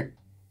Justin Inyart,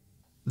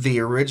 the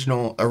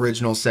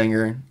original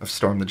singer of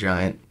Storm the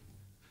Giant.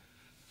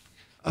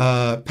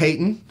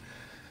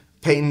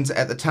 Peyton's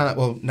at the time,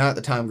 well, not at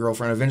the time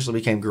girlfriend, eventually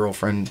became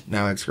girlfriend,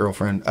 now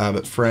ex-girlfriend,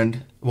 but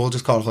friend. We'll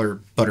just call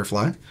her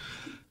Butterfly.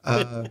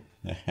 And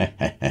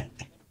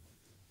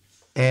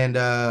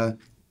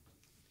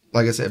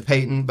like I said,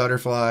 Peyton,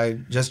 Butterfly,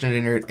 Justin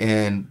Inyart,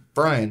 and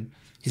Brian.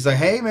 He's like,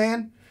 hey,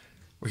 man,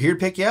 we're here to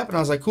pick you up. And I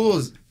was like, cool,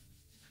 is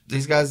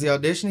these guys the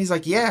audition? He's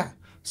like, yeah.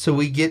 So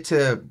we get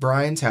to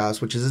Brian's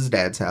house, which is his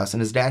dad's house,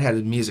 and his dad had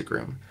a music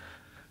room.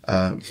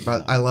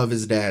 I love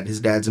his dad. His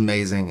dad's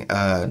amazing.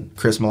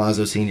 Chris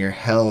Malazzo Sr.,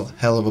 hell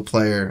of a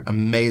player,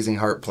 amazing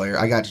harp player.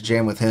 I got to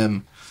jam with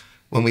him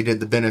when we did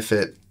the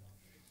benefit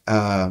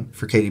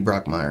for Katie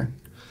Brockmeyer.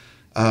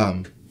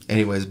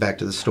 Anyways, back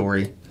to the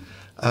story.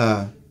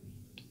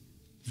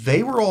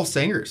 They were all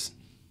singers.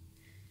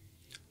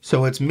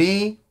 So it's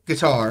me,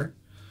 guitar,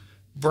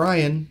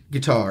 Brian,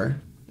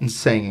 guitar, and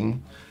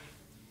singing.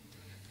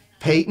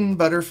 Peyton,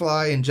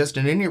 Butterfly, and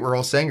Justin Inyart were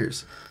all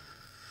singers.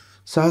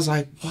 So I was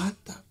like, what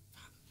the fuck?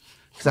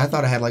 Because I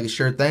thought I had like a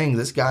sure thing.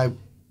 This guy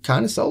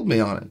kind of sold me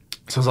on it.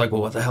 So I was like,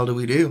 well, what the hell do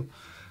we do?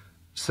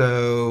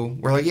 So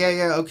we're like,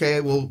 yeah,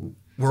 okay, well,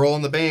 we're all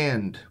in the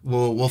band.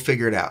 We'll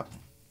figure it out.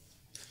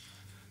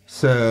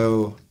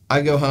 So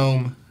I go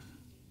home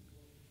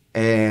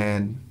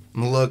and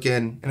I'm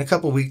looking, and a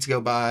couple weeks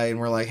go by, and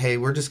we're like, hey,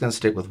 we're just going to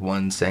stick with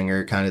one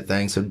singer kind of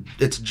thing. So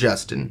it's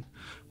Justin,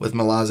 with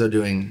Milazzo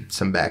doing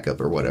some backup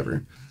or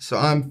whatever. So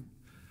I'm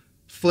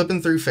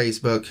flipping through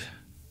Facebook,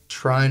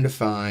 trying to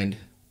find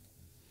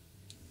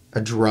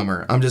a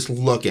drummer. I'm just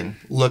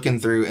looking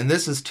through, and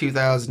this is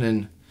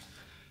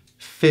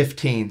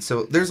 2015.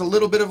 So there's a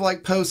little bit of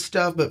like post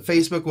stuff, but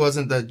Facebook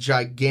wasn't the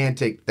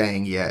gigantic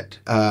thing yet.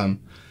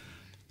 And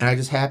I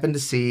just happened to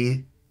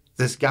see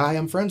this guy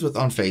I'm friends with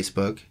on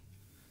Facebook.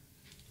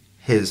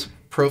 His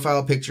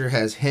profile picture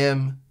has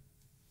him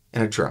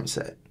and a drum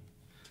set.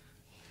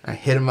 I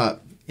hit him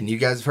up, and you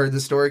guys have heard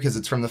this story because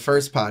it's from the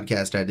first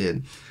podcast I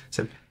did. I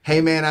said,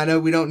 hey man, I know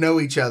we don't know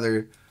each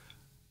other,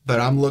 but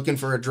I'm looking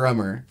for a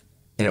drummer.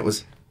 And it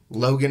was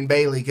Logan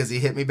Bailey, because he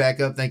hit me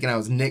back up thinking I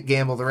was Nick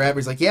Gamble the rapper.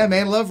 He's like, yeah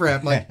man, love rap.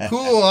 I'm like,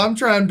 cool, I'm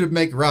trying to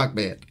make a rock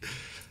band.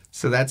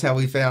 So that's how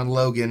we found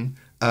Logan.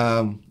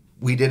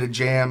 We did a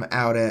jam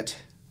out at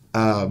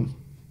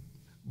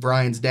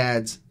Brian's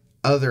dad's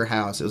other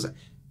house. It was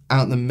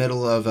out in the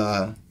middle of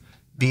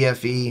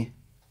BFE,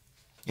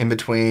 in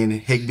between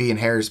Higbee and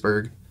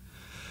Harrisburg.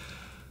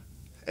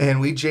 And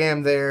we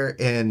jammed there,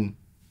 and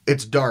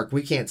it's dark.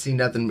 We can't see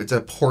nothing. It's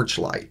a porch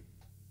light.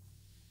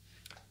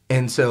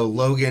 And so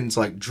Logan's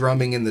like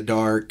drumming in the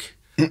dark.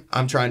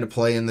 I'm trying to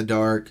play in the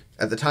dark.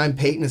 At the time,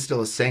 Peyton is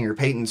still a singer.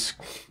 Peyton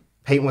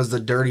was the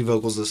dirty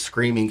vocals of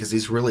screaming because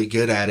he's really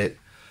good at it.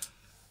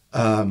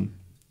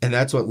 And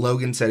that's what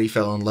Logan said he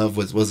fell in love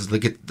with, was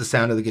the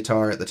sound of the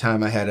guitar. At the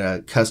time, I had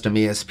a custom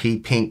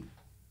ESP pink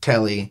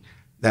telly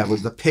that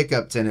was, the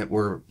pickups in it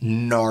were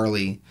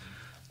gnarly.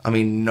 I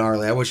mean,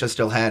 gnarly. I wish I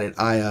still had it.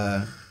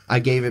 I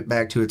gave it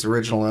back to its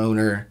original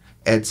owner,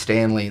 Ed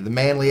Stanley, the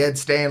manly Ed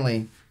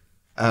Stanley.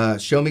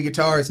 Show Me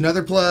Guitars,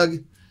 another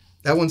plug.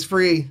 That one's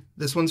free.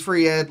 This one's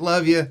free, Ed.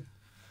 Love you.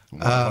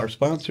 Our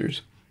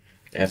sponsors.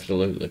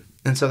 Absolutely.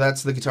 And so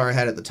that's the guitar I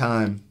had at the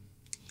time.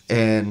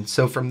 And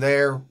so from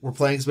there, we're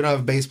playing, because we don't have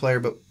a bass player,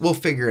 but we'll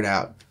figure it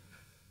out.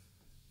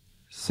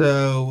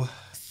 So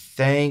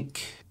I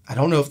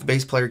don't know if the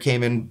bass player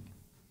came in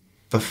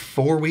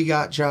before we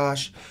got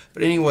Josh.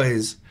 But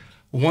anyways,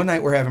 one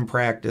night we're having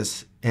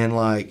practice, and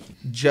like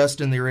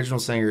Justin, the original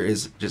singer,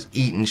 is just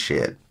eating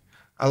shit.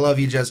 I love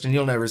you, Justin.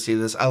 You'll never see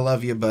this. I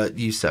love you, but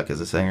you suck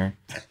as a singer.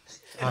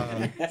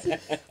 I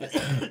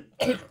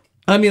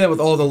mean that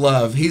with all the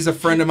love. He's a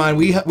friend of mine.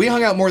 We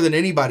hung out more than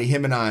anybody,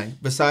 him and I,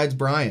 besides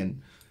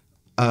Brian.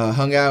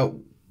 Hung out.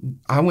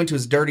 I went to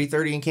his Dirty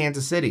 30 in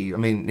Kansas City. I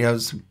mean,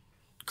 some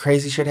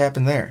crazy shit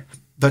happened there.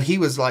 But he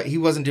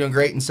wasn't doing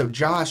great. And so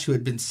Josh, who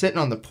had been sitting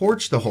on the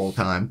porch the whole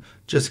time,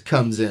 just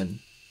comes in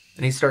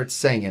and he starts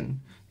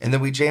singing. And then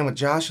we jam with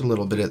Josh a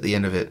little bit at the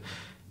end of it.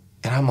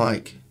 And I'm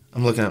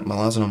looking at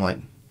Milazzo, and I'm like,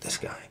 this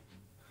guy.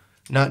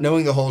 Not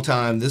knowing the whole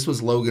time, this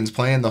was Logan's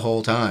plan the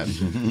whole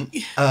time.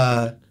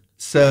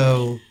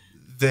 So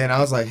then I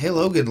was like, hey,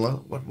 Logan,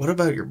 what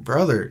about your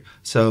brother?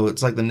 So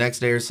it's like the next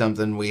day or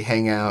something, we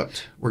hang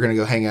out. We're going to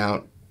go hang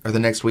out. Or the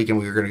next weekend,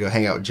 we were going to go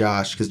hang out with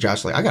Josh, because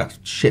Josh was like, I got a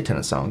shit ton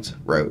of songs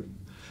wrote.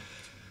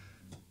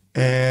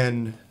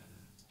 And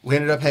we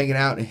ended up hanging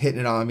out and hitting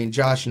it on. I mean,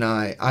 Josh and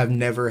I've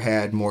never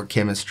had more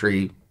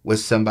chemistry with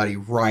somebody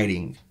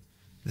writing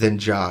than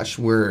Josh.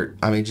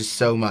 Just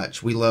so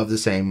much. We love the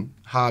same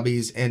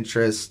hobbies,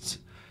 interests.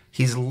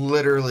 He's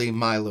literally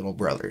my little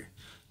brother.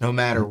 No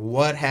matter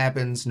what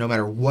happens, no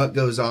matter what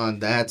goes on,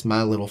 that's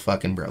my little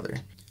fucking brother.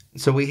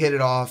 So we hit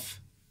it off.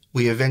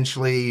 We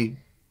eventually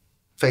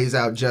phase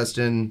out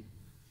Justin,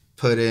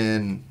 put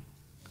in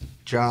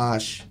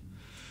Josh.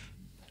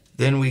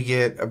 Then we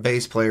get a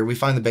bass player. We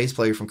find the bass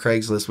player from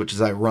Craigslist, which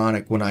is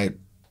ironic when I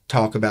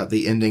talk about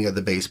the ending of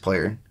the bass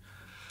player.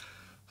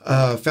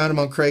 Found him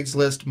on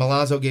Craigslist.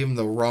 Milazzo gave him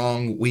the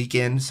wrong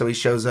weekend, so he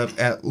shows up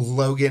at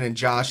Logan and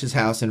Josh's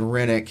house in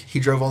Rennick. He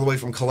drove all the way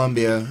from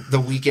Columbia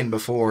the weekend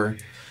before.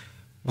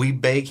 We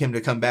beg him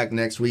to come back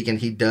next week, and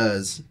he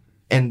does.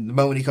 And the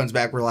moment he comes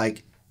back, we're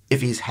like,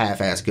 if he's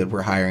half-ass good,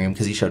 we're hiring him,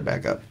 because he showed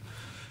back up.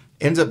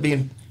 Ends up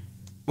being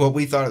what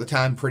we thought at the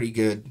time pretty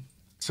good.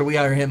 So we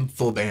hire him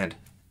full band.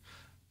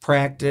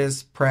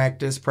 Practice.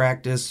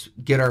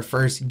 Get our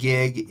first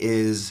gig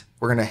is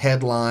we're going to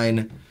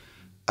headline...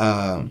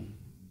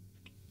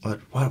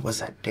 What was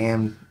that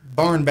damn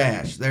Barn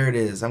Bash? There it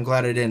is. I'm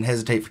glad I didn't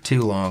hesitate for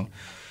too long.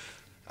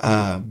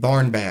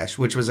 Barn Bash,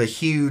 which was a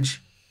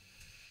huge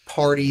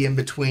party in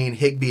between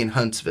Higbee and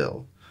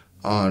Huntsville.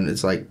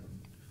 It's like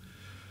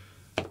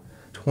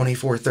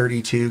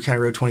 2432, County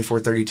Road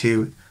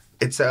 2432.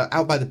 It's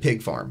out by the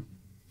pig farm,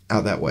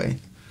 out that way.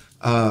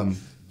 That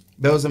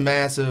was a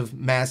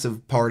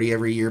massive party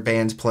every year.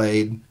 Bands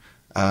played.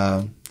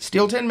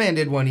 Steel Tin Man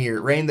did one year.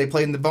 It rained. They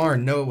played in the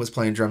barn. Noah was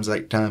playing drums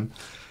at the time.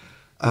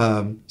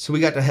 So we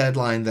got to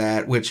headline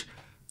that, which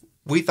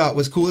we thought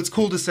was cool. It's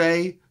cool to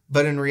say,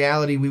 but in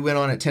reality, we went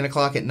on at 10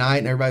 o'clock at night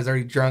and everybody's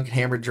already drunk,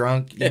 hammered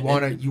drunk. You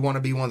want to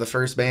be one of the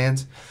first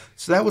bands.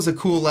 So that was a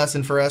cool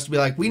lesson for us to be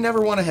like, we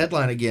never want to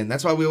headline again.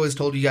 That's why we always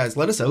told you guys,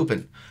 let us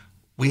open.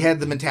 We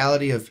had the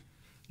mentality of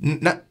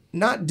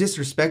not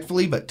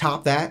disrespectfully, but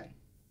top that.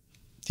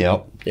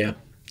 Yep. Yeah.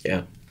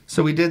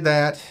 So we did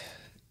that,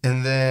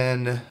 and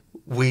then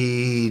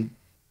we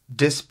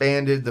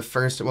disbanded the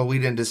first. Well, we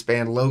didn't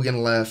disband.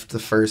 Logan left the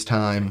first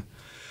time.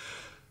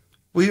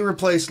 We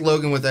replaced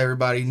Logan with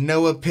everybody.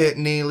 Noah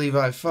Pitney,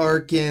 Levi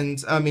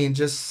Farkins. I mean,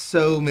 just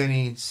so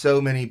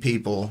many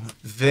people.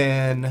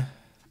 Then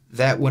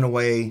that went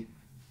away.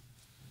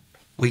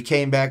 We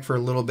came back for a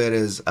little bit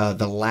as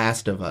The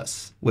Last of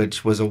Us,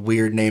 which was a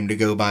weird name to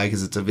go by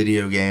because it's a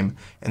video game.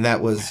 And that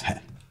was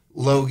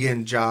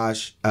Logan,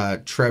 Josh,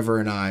 Trevor,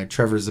 and I.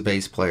 Trevor's the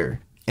bass player.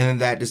 And then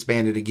that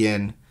disbanded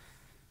again.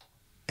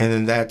 And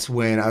then that's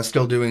when I was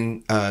still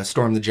doing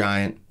Storm the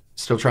Giant.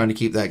 Still trying to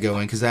keep that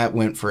going because that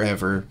went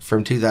forever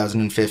from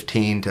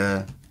 2015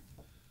 to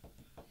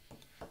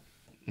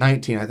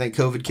 19. I think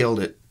COVID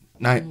killed it.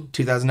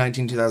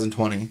 2019,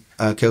 2020.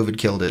 COVID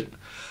killed it.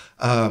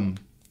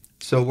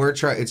 So we're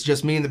it's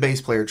just me and the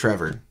bass player,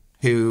 Trevor,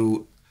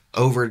 who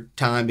over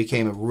time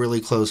became a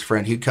really close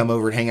friend. He'd come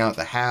over and hang out at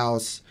the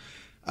house.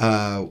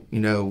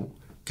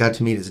 Got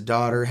to meet his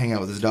daughter, hang out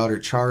with his daughter,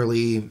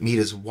 Charlie, meet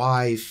his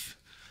wife.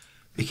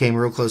 Became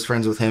real close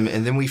friends with him.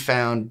 And then we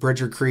found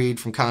Bridger Creed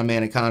from Con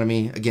Man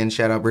Economy. Again,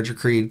 shout out Bridger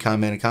Creed, Con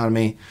Man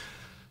Economy.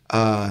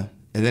 And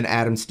then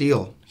Adam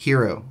Steele,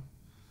 Hero,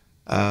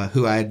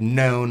 who I had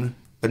known,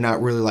 but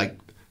not really like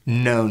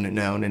known.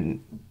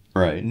 And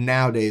Right.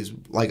 nowadays,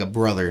 like a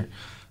brother.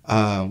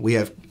 We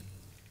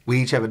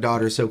each have a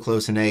daughter so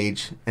close in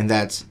age, and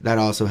that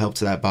also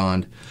helps that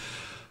bond.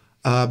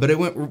 But it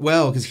went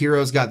well because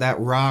Hero's got that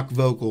rock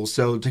vocal.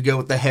 So to go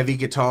with the heavy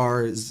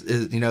guitar is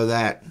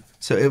that.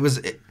 So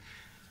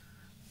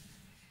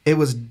it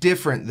was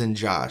different than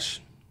Josh.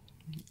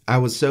 I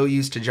was so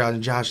used to Josh.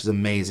 Josh is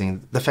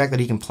amazing. The fact that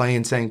he can play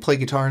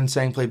guitar and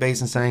sing, play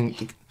bass and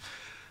sing.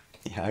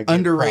 Yeah, I give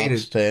Underrated.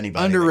 props to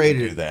anybody Underrated. that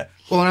can do that.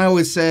 Well, and I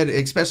always said,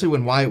 especially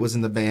when Wyatt was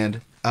in the band,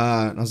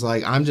 I was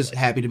like, I'm just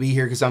happy to be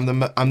here because I'm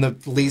the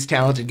least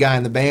talented guy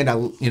in the band.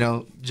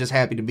 Just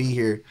happy to be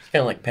here.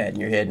 Kind of like patting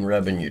your head and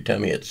rubbing your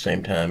tummy at the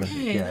same time.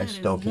 Hey, Yeah, I that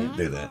still is can't not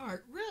do that.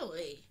 hard,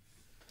 really?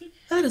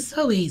 That is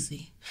so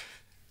easy.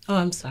 Oh,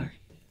 I'm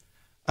sorry.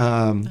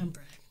 Um, I'm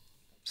bragging.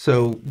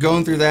 So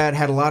going through that,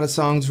 had a lot of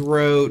songs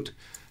wrote.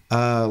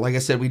 Like I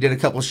said, we did a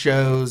couple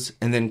shows,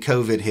 and then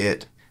COVID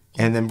hit.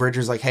 And then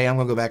Bridger's like, hey, I'm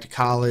going to go back to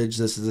college.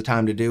 This is the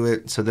time to do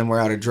it. So then we're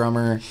out a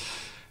drummer.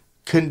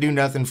 Couldn't do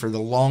nothing for the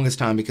longest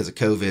time because of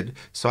COVID.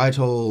 So I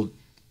told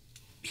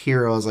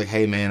Hero, I was like,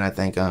 hey, man, I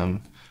think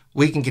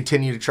we can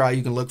continue to try.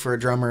 You can look for a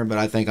drummer, but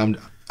I think I'm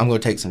going to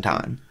take some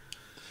time.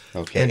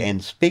 Okay,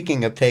 and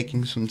speaking of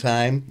taking some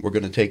time, we're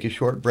going to take a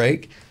short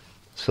break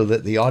so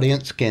that the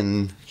audience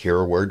can hear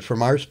a word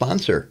from our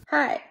sponsor.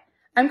 Hi,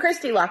 I'm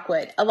Christy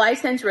Lockwood, a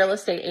licensed real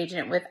estate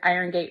agent with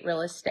Iron Gate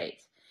Real Estate.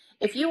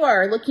 If you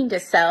are looking to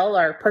sell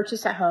or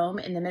purchase a home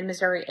in the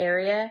Mid-Missouri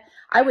area,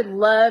 I would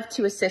love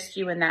to assist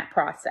you in that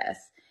process.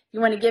 If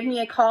you want to give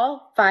me a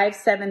call,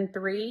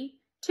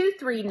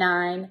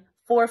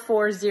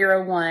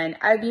 573-239-4401.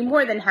 I'd be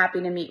more than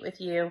happy to meet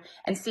with you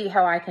and see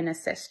how I can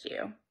assist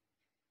you.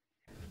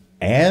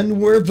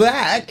 And we're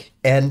back.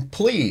 And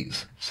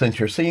please, since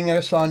you're seeing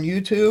us on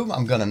YouTube,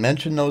 I'm going to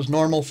mention those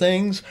normal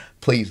things.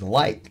 Please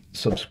like,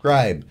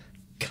 subscribe,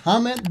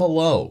 comment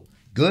below.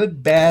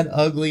 Good, bad,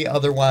 ugly,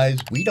 otherwise,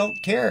 we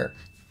don't care.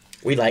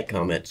 We like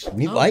comments.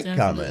 We like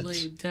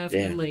comments.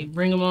 Definitely.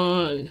 Bring them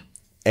on.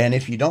 And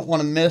if you don't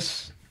want to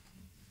miss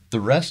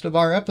the rest of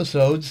our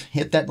episodes,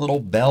 hit that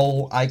little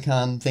bell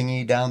icon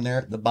thingy down there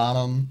at the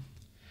bottom.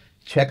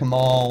 Check them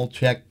all.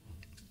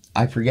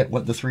 I forget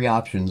what the 3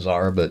 options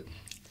are, but,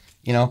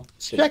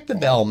 check the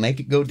bell. Make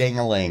it go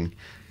ding-a-ling.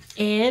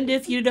 And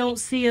if you don't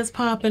see us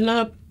popping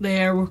up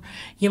there,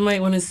 you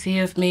might want to see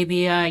if maybe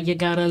you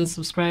got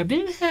unsubscribed.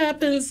 It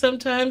happens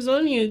sometimes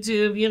on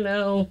YouTube, Yeah,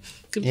 the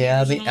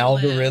Computers and all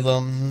that.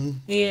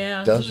 algorithm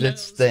Yeah, does who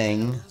its knows?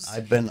 thing.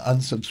 I've been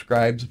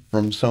unsubscribed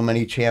from so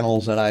many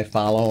channels that I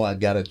follow. I've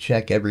got to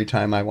check every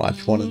time I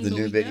watch one of the But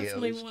new we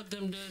definitely videos. want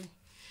them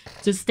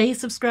to stay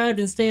subscribed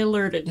and stay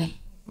alerted.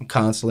 I'm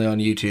constantly on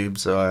YouTube,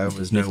 so I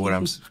always know what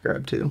I'm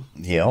subscribed to.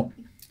 Yep.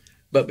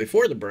 But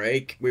before the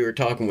break, we were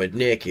talking with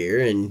Nick here,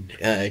 and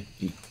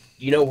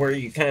you know where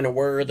you kind of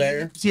were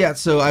there? Yeah,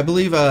 so I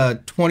believe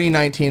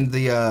 2019,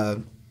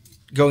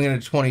 going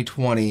into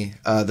 2020,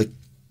 the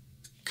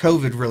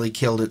COVID really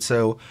killed it.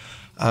 So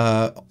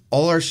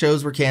all our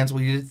shows were canceled.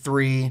 We did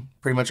 3,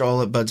 pretty much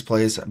all at Bud's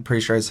Place. I'm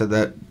pretty sure I said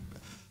that.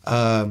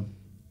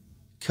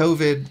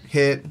 COVID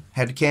hit,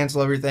 had to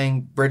cancel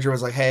everything. Bridger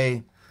was like, hey,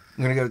 I'm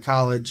going to go to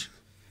college.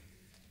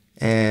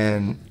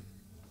 And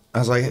I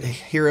was like,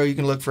 Hero, you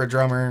can look for a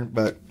drummer,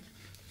 but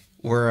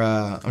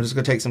I'm just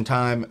going to take some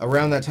time.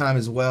 Around that time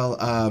as well,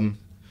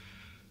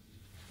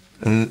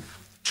 and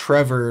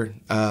Trevor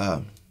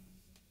got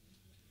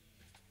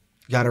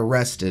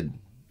arrested.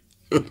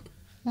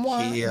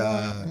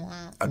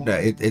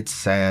 It's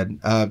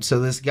sad. So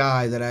this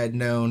guy that I had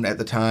known at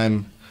the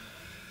time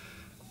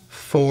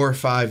 4 or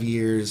 5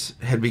 years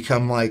had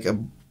become like a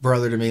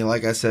brother to me.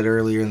 Like I said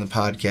earlier in the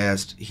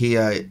podcast, he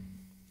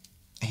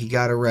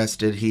got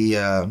arrested.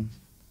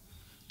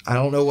 I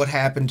don't know what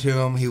happened to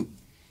him.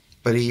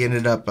 but he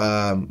ended up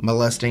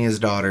molesting his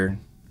daughter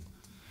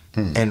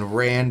and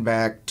ran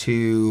back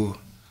to,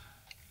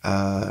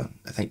 I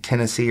think,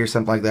 Tennessee or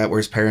something like that, where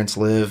his parents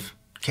live.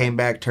 Came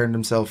back, turned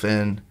himself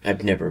in.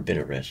 I've never been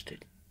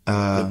arrested.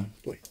 And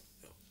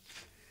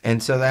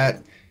so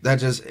that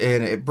just,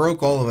 and it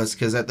broke all of us,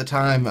 because at the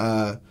time,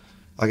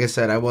 like I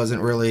said, I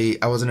wasn't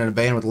in a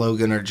band with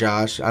Logan or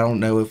Josh. I don't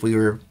know if we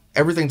were,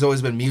 everything's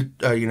always been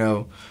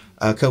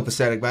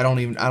copacetic, but I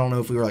don't know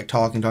if we were like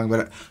talking,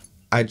 but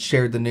I'd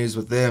shared the news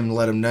with them and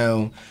let them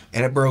know,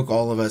 and it broke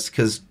all of us,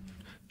 because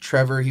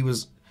Trevor,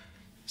 he's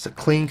a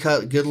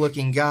clean-cut,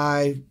 good-looking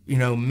guy,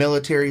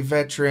 military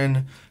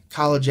veteran,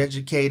 college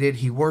educated.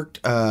 He worked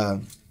for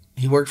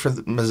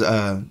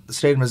the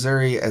state of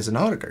Missouri as an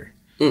auditor.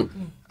 He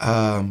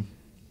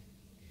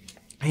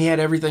had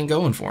everything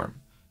going for him.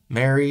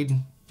 Married,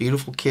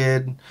 beautiful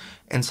kid.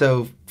 And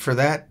so for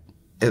that,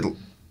 it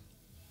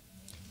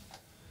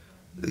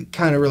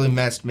kind of really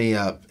messed me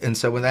up. And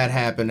so when that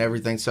happened,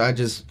 everything, so I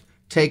just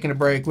taking a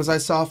break. Was I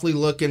softly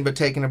looking, but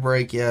taking a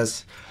break?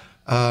 Yes.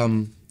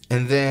 And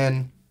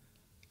then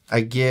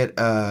I get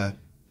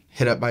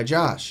hit up by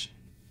Josh.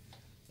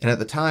 And at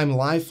the time,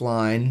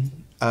 Lifeline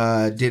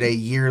did a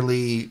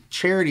yearly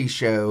charity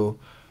show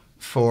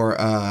for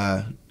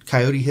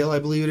Coyote Hill, I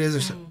believe it is,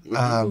 or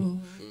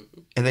something.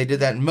 And they did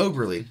that in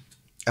Moberly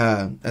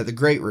at the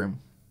Great Room.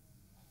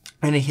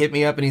 And he hit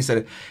me up and he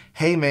said,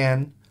 "Hey,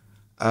 man,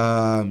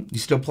 you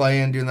still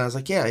playing, doing that?" I was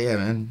like, yeah,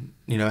 man.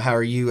 How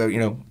are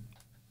you?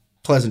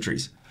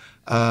 Pleasantries.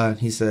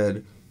 He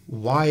said,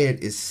 "Wyatt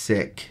is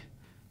sick.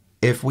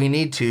 If we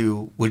need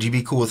to, would you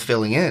be cool with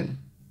filling in?"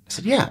 I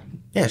said, yeah,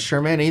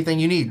 sure, man, anything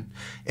you need.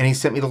 And he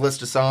sent me the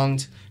list of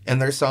songs,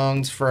 and they're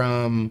songs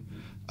from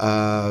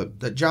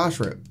that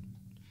Josh wrote.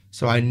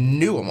 So I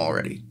knew them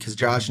already, because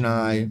Josh and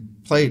I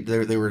played.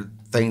 They were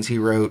things he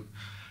wrote.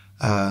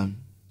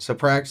 So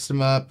practiced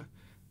them up.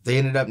 They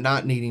ended up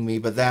not needing me,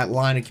 but that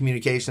line of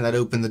communication that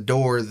opened the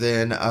door,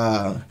 then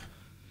I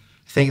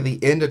think at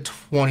the end of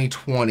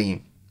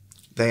 2020,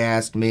 they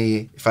asked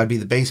me if I'd be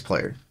the bass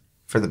player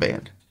for the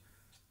band.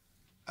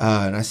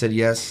 And I said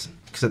yes,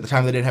 because at the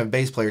time they didn't have a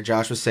bass player.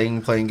 Josh was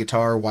singing, playing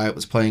guitar, Wyatt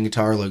was playing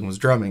guitar, Logan was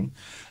drumming.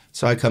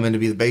 So I come in to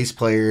be the bass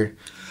player.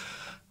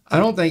 I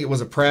don't think it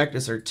was a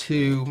practice or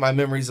two. My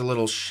memory's a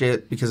little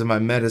shit because of my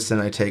medicine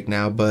I take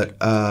now, but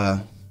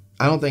I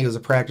don't think it was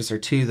a practice or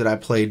two that I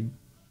played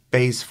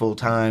bass full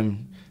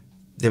time.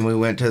 Then we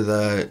went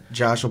to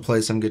Josh will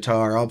play some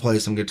guitar, I'll play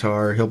some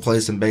guitar, he'll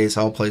play some bass,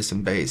 I'll play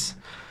some bass.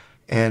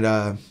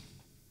 And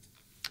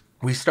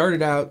we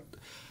started out,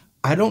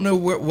 I don't know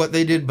what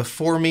they did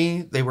before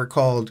me. They were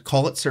called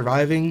Call It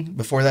Surviving.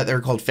 Before that, they were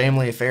called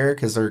Family Affair,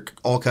 because they're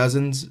all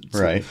cousins.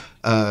 Right.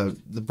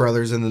 The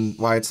brothers, and then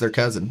Wyatt's their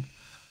cousin.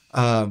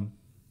 But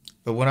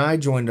when I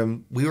joined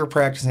them, we were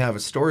practicing out of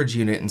a storage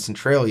unit in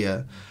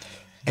Centralia.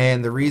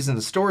 And the reason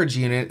the storage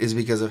unit is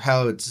because of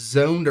how it's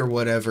zoned or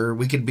whatever.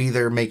 We could be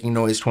there making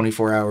noise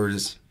 24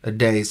 hours a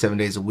day, 7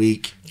 days a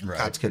week. Right.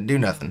 Cops couldn't do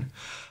nothing.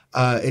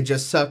 It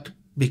just sucked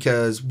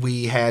because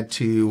we had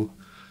to...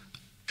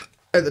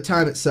 At the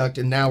time, it sucked,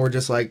 and now we're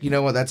just like, you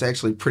know what, that's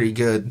actually pretty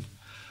good.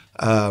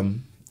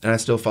 And I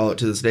still follow it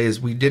to this day,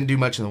 is we didn't do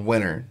much in the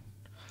winter.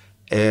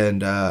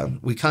 And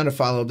we kind of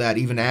followed that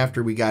even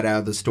after we got out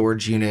of the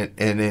storage unit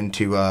and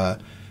into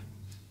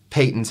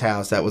Peyton's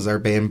house. That was our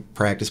band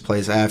practice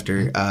place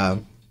after.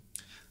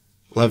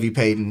 Love you,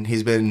 Peyton.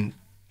 He's been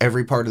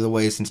every part of the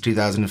way since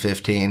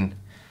 2015,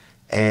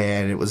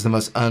 and it was the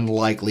most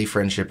unlikely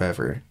friendship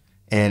ever.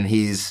 And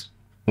he's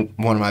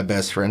one of my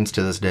best friends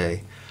to this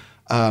day.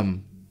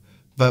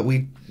 But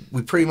we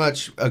pretty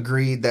much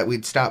agreed that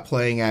we'd stop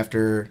playing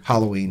after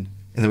Halloween,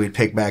 and then we'd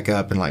pick back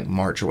up in like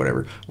March or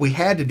whatever. We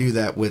had to do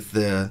that with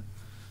the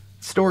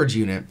storage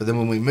unit, but then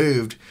when we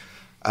moved,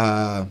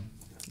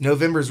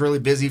 November's really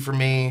busy for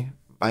me.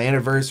 My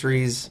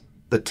anniversary's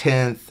the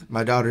 10th.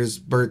 My daughter's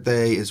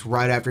birthday is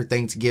right after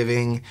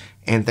Thanksgiving,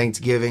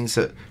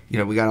 so,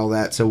 we got all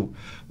that. So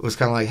it was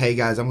kind of like, hey,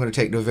 guys, I'm going to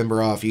take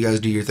November off. You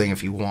guys do your thing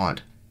if you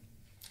want.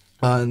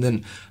 And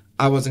then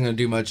I wasn't going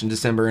to do much in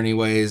December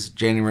anyways.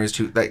 January's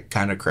that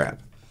kind of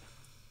crap.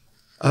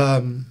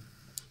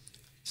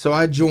 So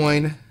I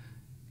joined.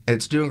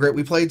 It's doing great.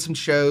 We played some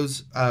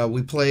shows.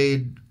 We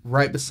played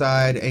right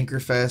beside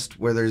Anchorfest,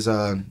 where there's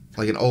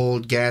like an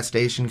old gas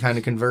station kind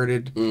of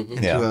converted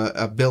into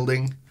a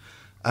building.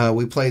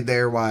 We played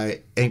there while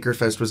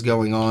Anchorfest was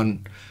going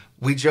on.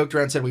 We joked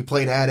around and said we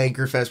played at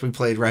Anchorfest. We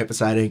played right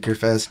beside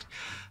Anchorfest.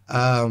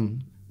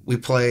 We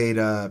played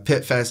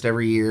Pit Fest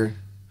every year.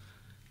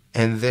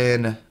 And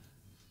then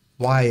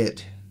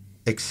Wyatt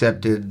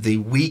accepted the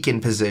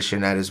weekend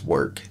position at his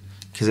work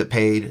because it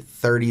paid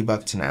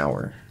 $30 an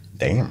hour.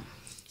 Damn.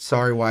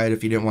 Sorry, Wyatt,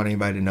 if you didn't want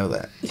anybody to know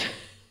that.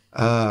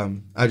 I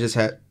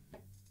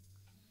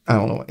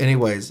don't know.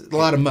 Anyways, a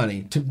lot of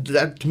money.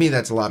 To me,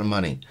 that's a lot of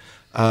money.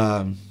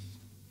 And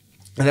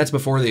that's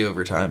before the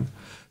overtime.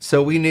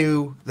 So we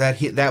knew that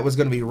that was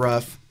going to be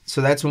rough.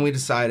 So that's when we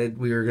decided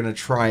we were going to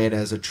try it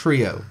as a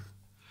trio.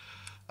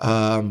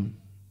 I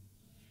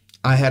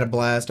had a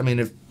blast. I mean,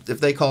 if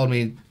they called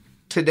me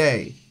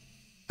today,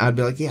 I'd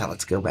be like, yeah,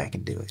 let's go back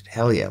and do it.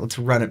 Hell yeah, let's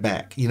run it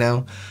back, you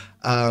know?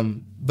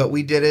 But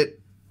we did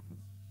it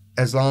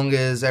as long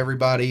as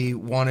everybody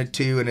wanted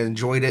to and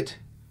enjoyed it.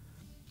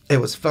 It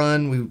was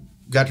fun. We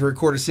got to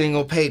record a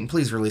single. Peyton,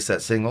 please release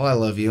that single. I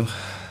love you.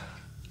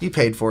 You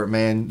paid for it,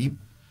 man.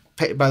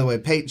 By the way,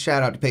 Peyton,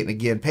 shout out to Peyton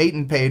again.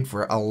 Peyton paid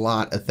for a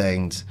lot of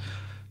things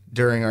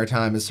during our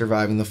time as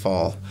Surviving the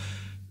Fall.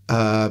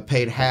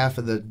 Paid half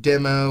of the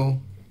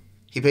demo.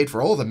 He paid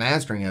for all the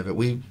mastering of it.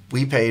 We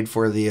paid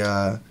for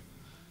the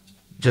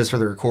just for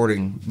the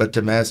recording, but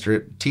to master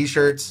it,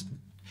 t-shirts,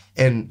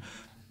 and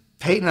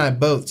Peyton and I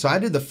both. So I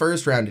did the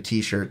first round of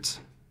t-shirts,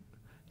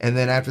 and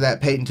then after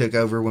that, Peyton took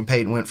over when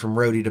Peyton went from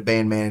roadie to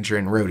band manager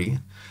and roadie,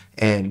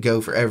 and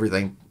go for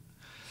everything.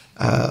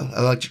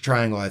 Electric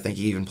Triangle, I think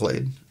he even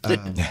played.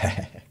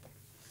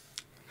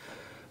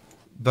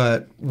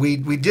 But we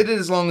did it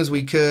as long as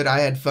we could. I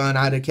had fun.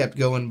 I'd have kept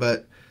going,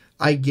 but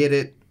I get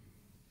it.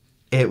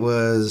 It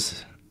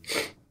was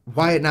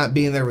Wyatt not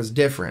being there was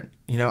different.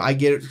 You know, I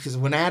get it because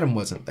when Adam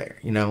wasn't there,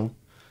 you know.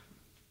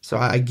 So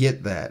I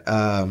get that.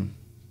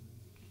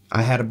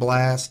 I had a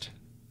blast,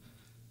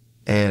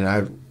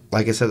 and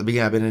like I said at the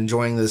beginning, I've been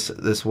enjoying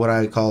this what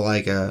I call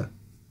like a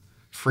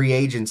free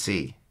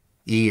agency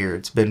year.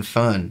 It's been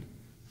fun,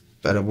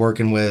 but I'm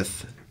working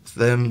with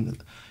them.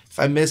 If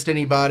I missed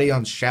anybody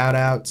on shout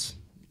outs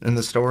in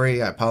the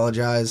story, I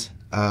apologize.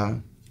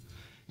 By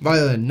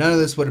the way, none of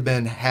this would have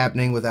been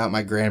happening without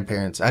my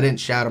grandparents. I didn't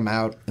shout them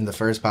out in the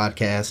first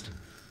podcast.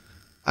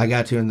 I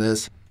got to in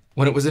this.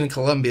 When it was in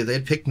Columbia,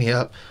 they'd pick me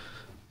up,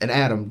 and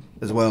Adam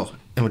as well,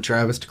 and would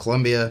drive us to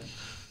Columbia,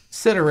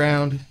 sit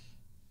around,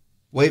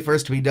 wait for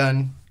us to be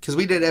done, because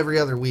we did every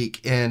other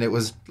week, and it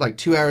was like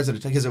 2 hours at a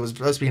time, because it was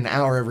supposed to be an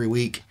hour every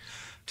week.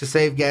 To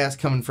save gas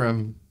coming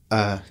from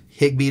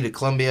Higbee to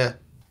Columbia,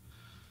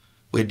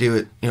 we'd do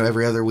it, you know,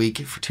 every other week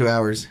for 2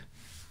 hours,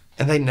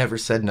 and they never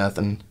said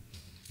nothing.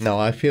 No,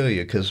 I feel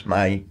you, because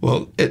my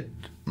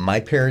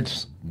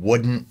parents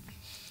wouldn't,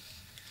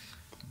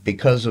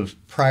 because of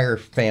prior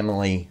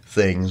family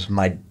things,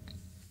 my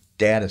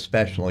dad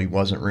especially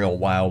wasn't real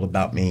wild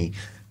about me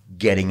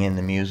getting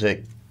into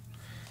music.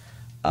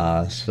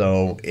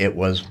 So it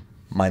was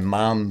my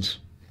mom's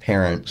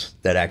parents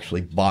that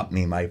actually bought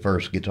me my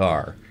first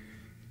guitar.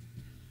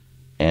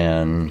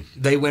 And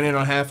they went in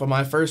on half of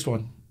my first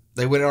one.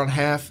 They went in on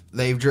half.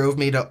 They drove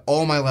me to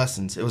all my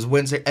lessons. It was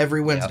Wednesday,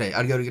 every Wednesday. Yep.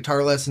 I'd go to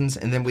guitar lessons,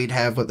 and then we'd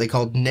have what they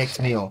called Nick's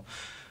meal.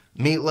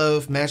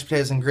 Meatloaf, mashed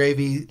potatoes and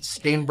gravy,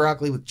 steamed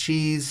broccoli with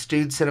cheese,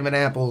 stewed cinnamon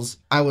apples.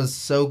 I was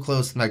so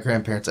close to my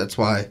grandparents. That's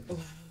why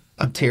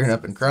I'm tearing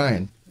up and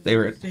crying. They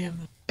were at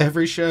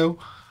every show.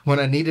 When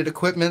I needed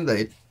equipment,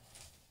 they,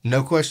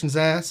 no questions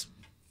asked,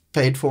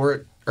 paid for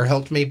it, or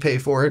helped me pay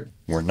for it.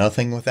 We're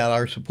nothing without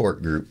our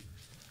support group.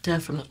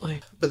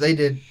 Definitely. But they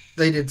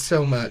did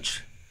so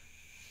much.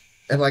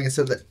 And like I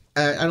said,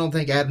 I don't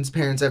think Adam's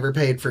parents ever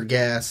paid for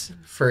gas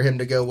for him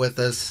to go with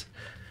us.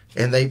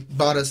 And they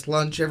bought us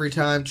lunch every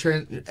time,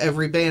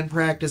 every band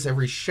practice,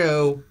 every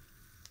show.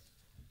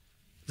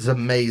 It was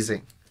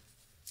amazing.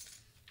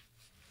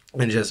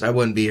 And just, I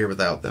wouldn't be here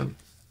without them.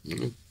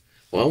 Mm-hmm.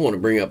 Well, I want to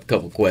bring up a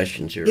couple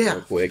questions here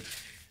real quick.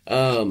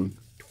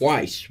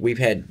 Twice, we've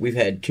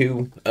had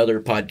two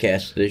other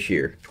podcasts this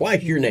year.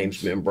 Twice your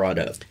name's been brought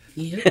up.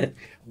 Yeah.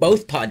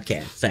 Both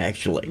podcasts,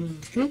 actually.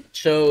 Mm-hmm.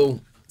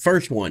 So,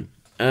 first one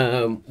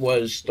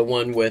was the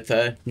one with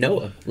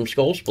Noah from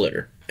Skull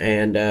Splitter.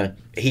 And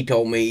he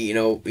told me, you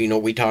know,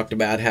 we talked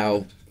about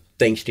how,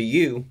 thanks to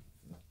you,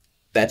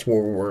 that's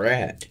where we're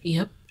at.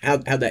 Yep.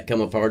 How'd that come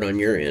apart on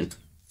your end?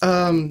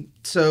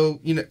 So,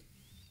 you know,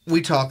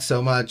 we talked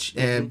so much,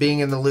 and being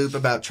in the loop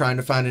about trying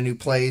to find a new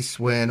place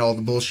when all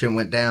the bullshit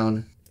went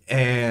down.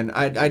 And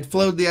I'd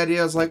floated the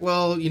idea. I was like,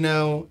 well, you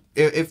know,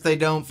 if they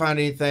don't find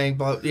anything,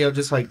 but, you know,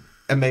 just like,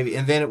 and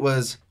then it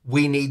was,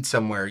 we need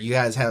somewhere. You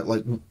guys have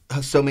like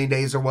so many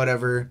days or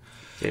whatever.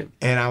 Yeah.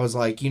 And I was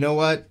like, you know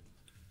what?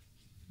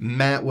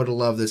 Matt would have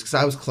loved this, because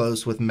I was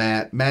close with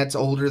Matt. Matt's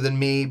older than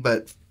me,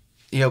 but,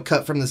 you know,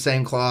 cut from the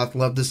same cloth,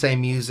 loved the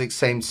same music,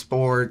 same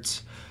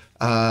sports.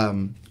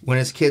 When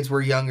his kids were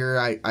younger,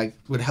 I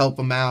would help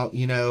him out,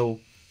 you know,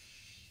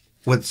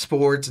 with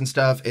sports and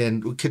stuff,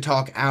 and we could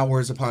talk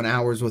hours upon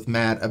hours with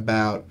Matt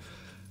about,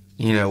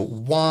 you know,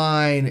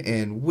 wine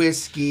and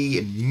whiskey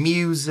and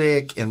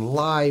music and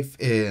life,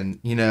 and,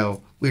 you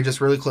know, we were just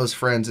really close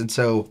friends. And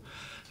so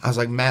I was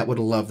like, Matt would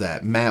have loved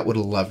that. Matt would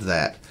have loved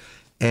that.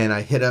 And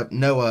I hit up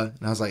Noah,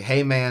 and I was like,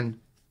 hey, man,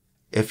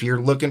 if you're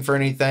looking for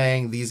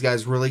anything, these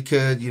guys really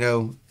could, you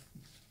know,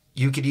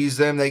 you could use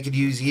them, they could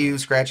use you,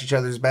 scratch each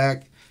other's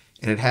back.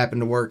 And it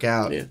happened to work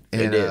out. Yeah,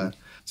 and I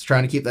was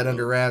trying to keep that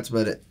under wraps,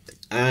 but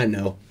I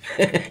know.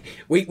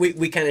 we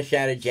kind of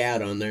shouted you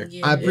out on there.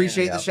 Yeah. I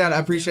appreciate the shout out.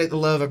 I appreciate the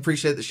love. I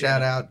appreciate the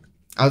shout out.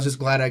 I was just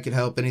glad I could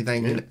help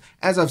anything. Yeah. And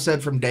as I've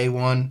said from day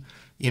one,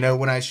 you know,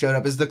 when I showed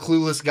up as the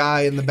clueless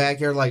guy in the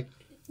backyard, like,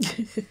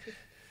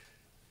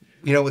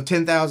 you know, with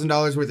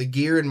 $10,000 worth of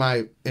gear in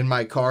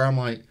my car, I'm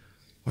like,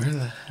 Where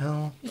the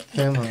hell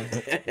am I?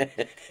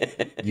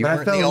 You But I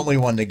weren't the fell- only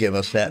one to give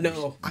us that.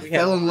 No, I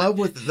fell in love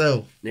with it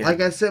though. Yeah.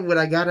 Like I said, when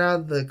I got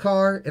out of the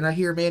car and I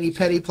hear Manny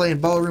Petty playing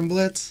Ballroom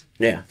Blitz,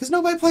 Yeah, because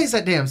nobody plays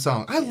that damn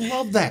song. I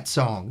love that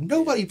song.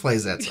 Nobody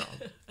plays that song.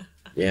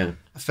 yeah.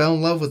 I fell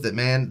in love with it,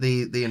 man.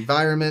 The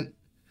environment,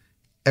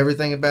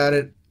 everything about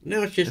it,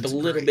 Now it's just It's a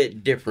little great.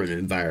 bit different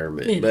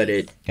environment, but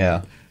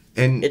Yeah.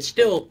 and it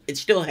still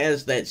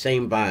has that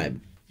same vibe.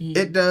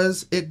 it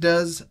does. It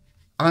does.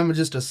 I'm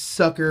just a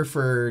sucker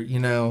for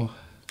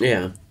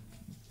Yeah,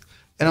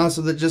 and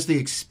also just the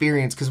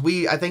experience because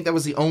I think that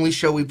was the only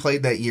show we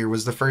played that year.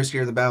 Was the first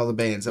year of the Battle of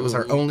the Bands. That was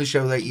our only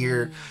show that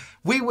year.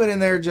 We went in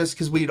there just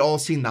because we'd all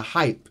seen the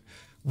hype.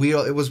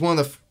 It was one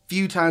of the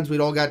few times we'd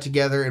all got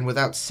together and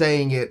without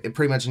saying it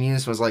pretty much in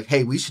unison was like,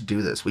 hey, we should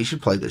do this. We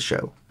should play this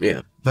show.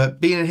 yeah, But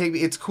being in Higbee,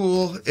 it's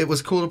cool. It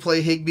was cool to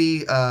play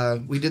Higbee.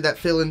 We did that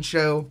fill-in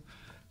show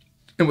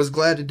and was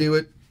glad to do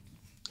it.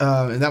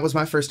 And that was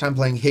my first time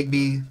playing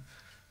Higbee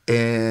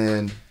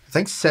in, I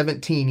think,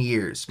 17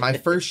 years. My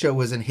first show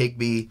was in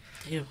Higbee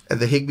Damn. at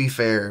the Higbee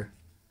Fair,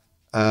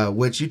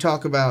 which you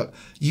talk about.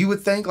 You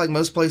would think, like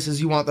most places,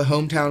 you want the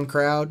hometown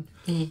crowd.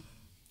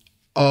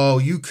 Oh,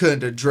 you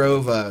couldn't have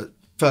drove a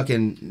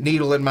fucking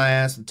needle in my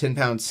ass with a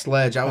 10-pound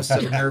sledge. I was so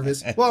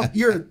nervous. Well,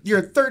 you're a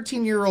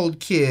 13-year-old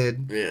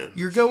kid. Yeah.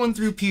 You're going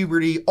through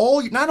puberty.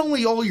 Not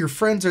only all your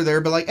friends are there,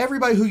 but like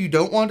everybody who you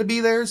don't want to be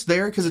there is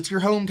there because it's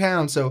your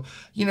hometown. So,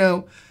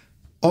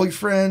 all your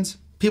friends,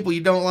 people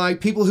you don't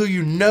like, people who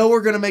you know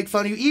are going to make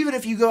fun of you, even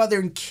if you go out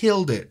there and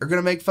killed it, are going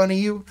to make fun of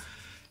you.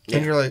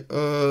 And you're like,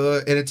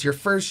 and it's your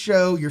first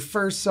show, your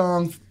first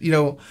song,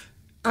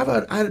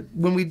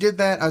 when we did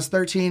that, I was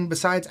 13.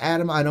 Besides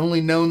Adam, I'd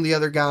only known the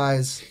other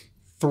guys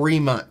 3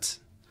 months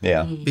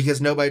Yeah.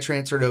 because nobody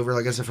transferred over,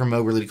 like I said, from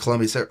Moberly to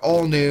Columbia. So they're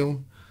all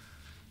new.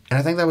 And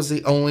I think that was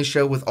the only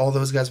show with all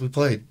those guys we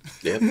played.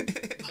 yeah.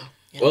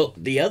 Well,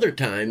 the other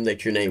time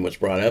that your name was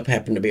brought up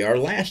happened to be our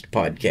last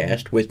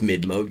podcast with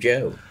Midmo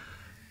Joe.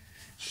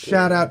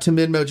 Shout out to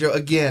Midmo Joe.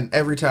 Again,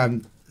 every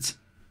time. It's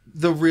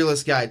the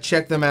realest guy.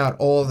 Check them out,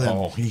 all of them.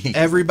 Oh,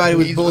 Everybody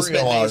with he's Bull real, Spit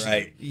all Nation.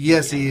 right.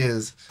 Yes, he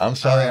is. I'm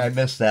sorry I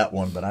missed that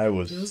one, but I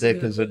was was sick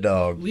good. as a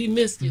dog. We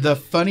missed you. The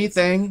funny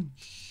thing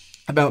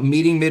about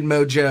meeting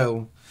Midmo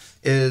Joe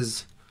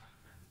is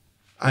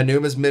I knew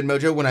him as Midmo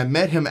Joe. When I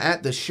met him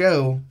at the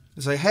show, I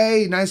was like,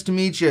 hey, nice to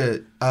meet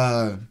you.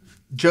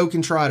 Joe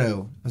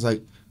Contrado. I was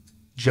like,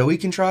 Joey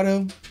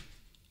Contrado?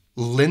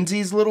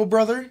 Lindsay's little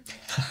brother?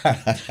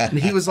 And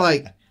he was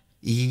like,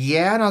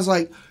 yeah. And I was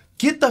like,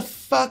 get the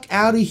fuck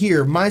out of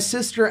here. My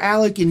sister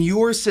Alec and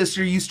your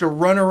sister used to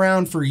run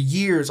around for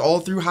years, all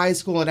through high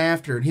school and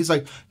after. And he's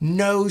like,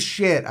 no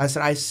shit. I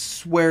said, I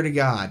swear to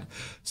God.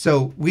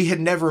 So we had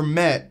never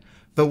met,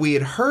 but we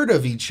had heard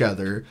of each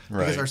other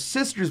because Right. our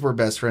sisters were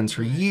best friends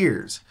for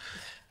years.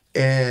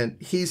 And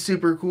he's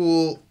super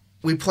cool.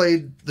 We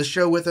played the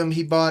show with him.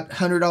 He bought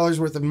 $100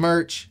 worth of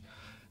merch.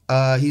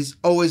 He's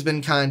always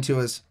been kind to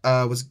us.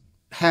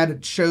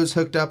 Had shows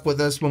hooked up with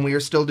us when we were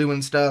still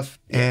doing stuff.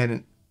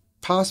 And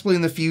possibly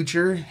in the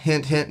future,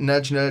 hint, hint,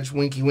 nudge, nudge,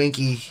 winky,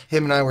 winky,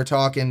 him and I were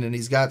talking, and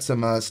he's got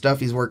some stuff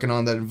he's working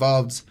on that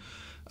involves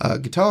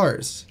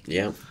guitars.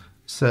 Yeah,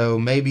 So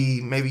maybe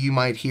you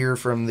might hear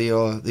from the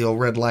old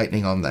Red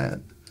Lightning on that.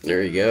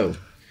 there you go.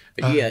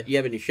 You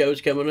have any shows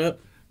coming up?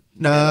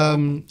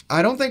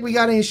 I don't think we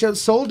got any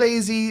shows. Soul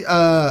Daisy,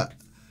 right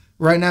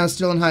now is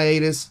still in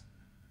hiatus.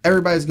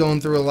 Everybody's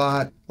going through a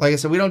lot. Like I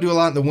said, we don't do a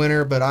lot in the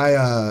winter, but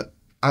I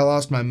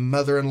lost my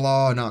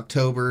mother-in-law in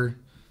October,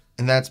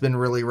 and that's been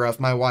really rough.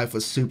 My wife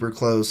was super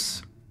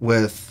close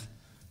with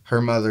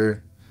her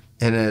mother,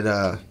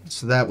 and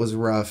so that was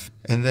rough.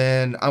 And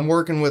then I'm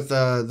working with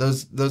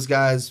those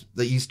guys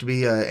that used to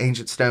be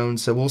Ancient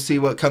Stones, so we'll see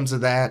what comes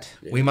of that.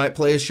 Yeah. We might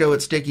play a show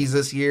at Sticky's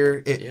this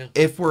year Yeah.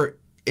 if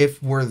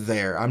we're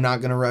there. I'm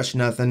not gonna rush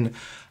nothing.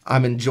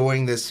 I'm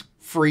enjoying this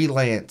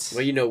freelance.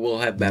 Well, we'll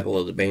have Battle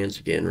of the Bands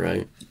again,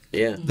 right?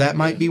 Yeah. That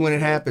might be when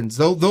it happens.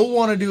 They'll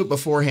want to do it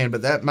beforehand,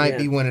 but that might Yeah.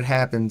 be when it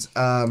happens.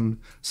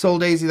 Soul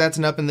Daisy, that's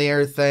an up in the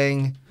air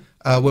thing.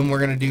 When we're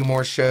gonna do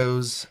more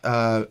shows,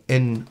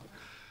 and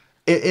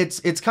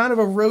it's kind of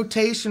a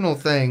rotational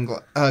thing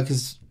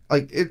because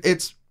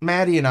it's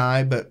Maddie and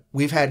I, but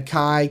we've had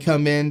Kai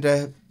come in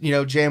to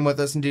jam with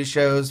us and do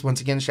shows. Once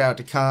again, shout out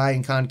to Kai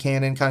and Con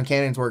Cannon. Con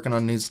Cannon's working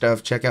on new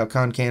stuff. Check out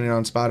Con Cannon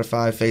on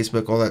Spotify,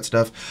 Facebook, all that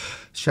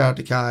stuff. Shout out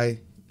to Kai.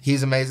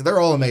 He's amazing. They're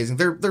all amazing.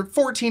 They're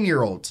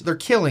 14-year-olds. They're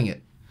killing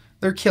it.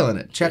 They're killing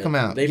it. Check them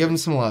out. Give them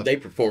some love. They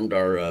performed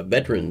our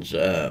veterans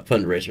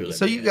fundraiser. that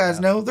So we you had. guys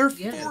know they're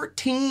Yeah.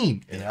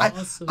 14. Yeah.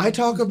 Awesome. I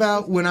talk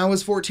about when I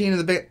was 14 in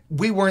the band,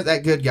 we weren't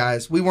that good,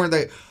 guys. We weren't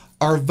that.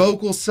 Our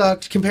vocals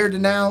sucked compared to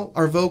now.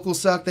 Our vocals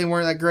sucked. They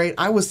weren't that great.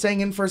 I was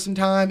singing for some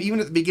time, even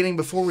at the beginning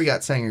before we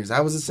got singers. I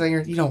was a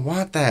singer. You don't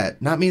want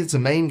that. Not me. That's a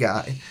main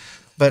guy.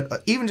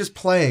 But even just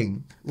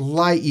playing,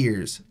 light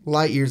years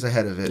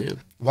ahead of it. Yeah.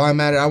 While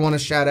I'm at it, I want to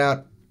shout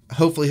out.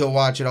 Hopefully he'll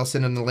watch it. I'll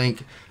send him the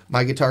link.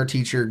 My guitar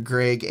teacher,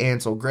 Greg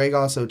Ansel. Greg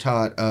also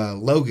taught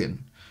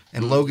Logan,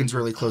 and Logan's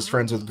really close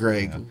friends with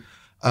Greg.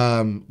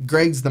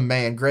 Greg's the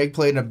man. Greg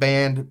played in a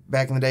band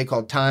back in the day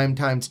called Time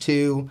Times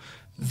Two.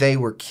 They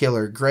were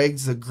killer.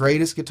 Greg's the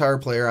greatest guitar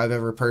player I've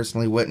ever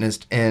personally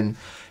witnessed. And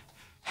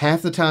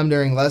half the time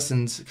during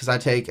lessons, because I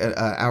take an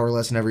hour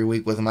lesson every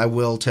week with him, I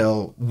will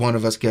tell one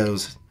of us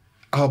goes,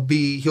 he'll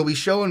be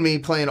showing me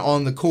playing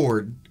on the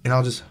chord, and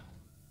I'll just,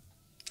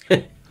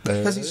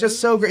 because he's just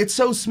so great. It's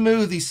so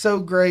smooth. He's so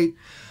great.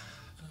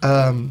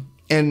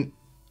 And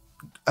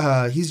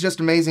he's just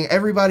amazing.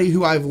 Everybody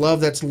who I've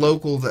loved that's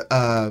local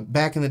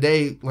back in the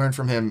day learned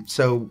from him.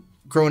 So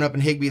growing up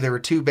in Higbee, there were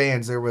two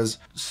bands. There was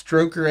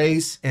Stroker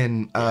Ace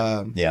and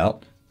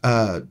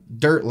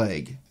Dirt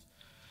Leg.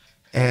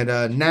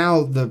 And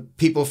now the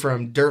people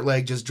from Dirt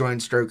Leg just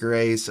joined Stroker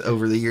Ace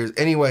over the years.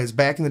 Anyways,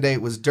 back in the day,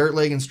 it was Dirt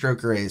Leg and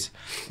Stroker Ace.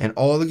 And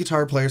all the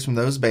guitar players from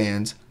those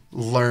bands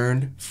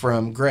learned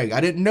from Greg.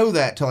 I didn't know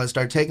that till I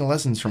started taking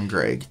lessons from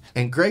Greg.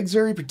 And Greg's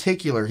very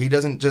particular. He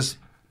doesn't just,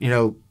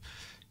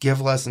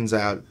 give lessons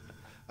out.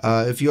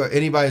 If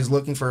anybody's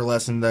looking for a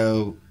lesson,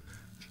 though,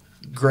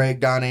 Greg,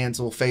 Don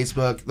Ansel,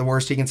 Facebook, the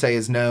worst he can say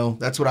is no.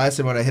 That's what I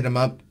said when I hit him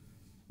up.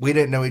 We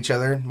didn't know each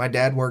other. My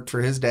dad worked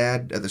for his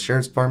dad at the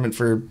sheriff's department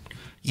for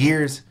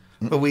years,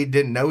 but we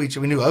didn't know each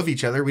other. We knew of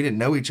each other. We didn't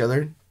know each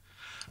other.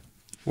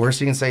 Worst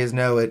he can say is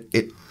no.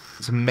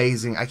 It's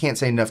amazing. I can't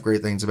say enough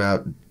great things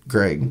about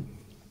Greg.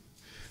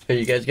 Hey,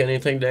 you guys got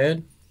anything to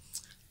add?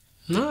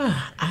 No,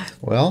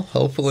 Well,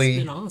 hopefully,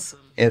 it's been awesome.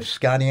 if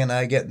Scotty and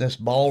I get this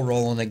ball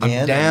rolling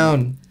again. I'm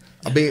down.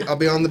 I'll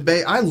be on the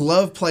bass. I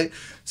love playing.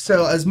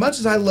 So as much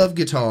as I love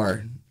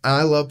guitar,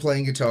 I love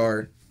playing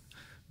guitar.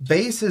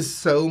 Bass is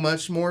so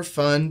much more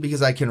fun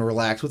because I can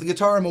relax. With the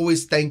guitar, I'm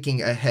always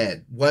thinking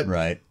ahead.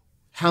 Right.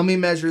 How many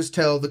measures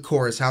tell the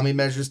chorus? How many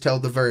measures tell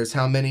the verse?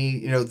 How many,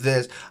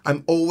 this?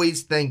 I'm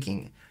always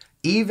thinking.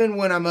 Even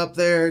when I'm up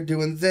there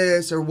doing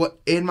this or what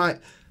in my...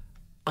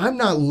 I'm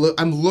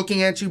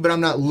looking at you, but I'm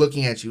not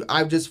looking at you.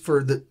 I've just,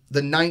 for the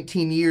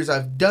 19 years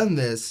I've done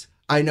this,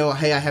 I know,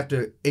 hey, I have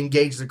to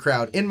engage the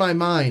crowd. In my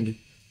mind,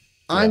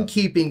 I'm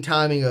keeping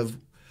timing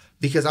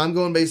because I'm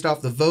going based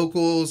off the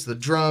vocals, the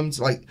drums,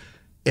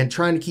 and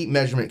trying to keep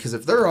measurement. Because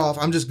if they're off,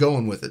 I'm just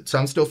going with it. So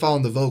I'm still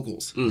following the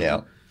vocals.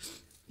 Yeah.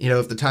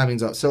 If the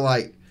timing's off. So,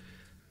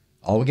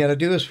 all we got to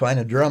do is find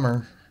a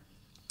drummer,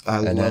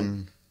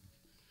 then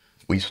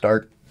we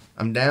start.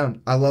 I'm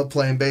down. I love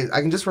playing bass.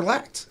 I can just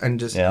relax and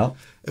just... Yeah.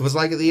 It was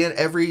like at the end,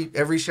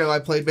 every show I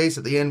played bass,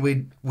 at the end,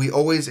 we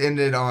always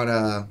ended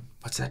on,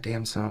 what's that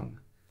damn song?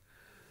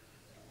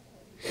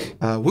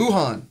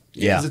 Wuhan.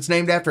 Yeah. Because it's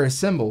named after a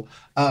symbol.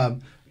 I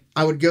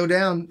would go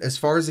down as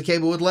far as the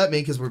cable would let me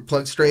because we're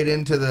plugged straight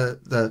into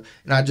the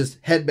and I just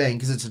headbang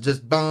because it's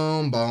just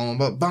boom, boom,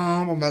 boom,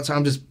 boom, boom. So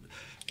I'm just,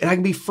 and I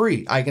can be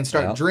free. I can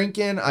start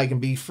drinking. I can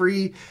be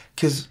free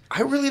because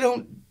I really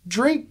don't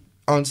drink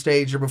on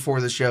stage or before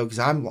the show because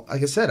I'm,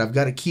 like I said, I've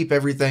got to keep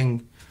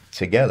everything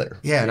together.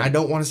 Yeah, and I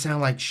don't want to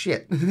sound like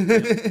shit.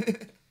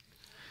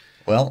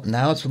 Well,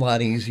 now it's a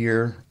lot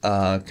easier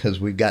because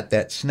we've got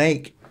that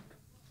snake,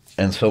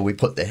 and so we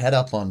put the head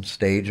up on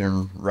stage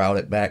and route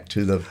it back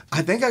to the.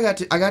 I think I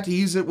got to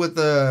use it with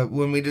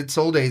when we did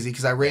Soul Daisy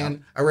because I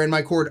ran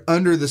my cord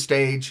under the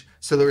stage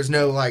so there was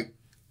no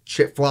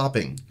shit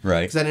flopping.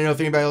 Right. Because I didn't know if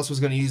anybody else was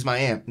going to use my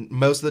amp.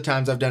 Most of the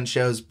times I've done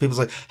shows, people's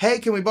like, "Hey,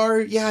 can we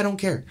borrow it?" Yeah, I don't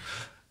care.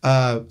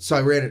 So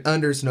I ran it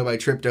under so nobody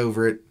tripped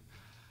over it.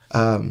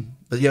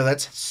 But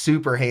that's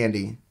super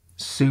handy.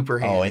 Super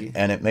handy. Oh,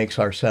 and it makes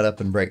our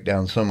setup and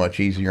breakdown so much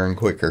easier and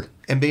quicker.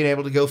 And being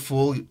able to go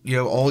full,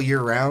 all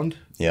year round.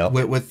 Yeah.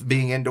 With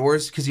being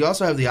indoors, because you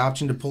also have the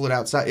option to pull it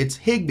outside. It's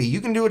Higbee.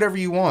 You can do whatever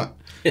you want.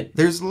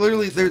 There's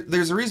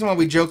a reason why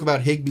we joke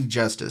about Higbee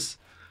justice.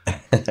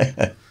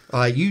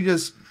 You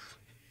just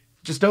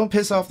don't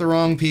piss off the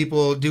wrong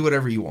people. Do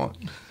whatever you want.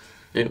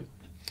 Yeah.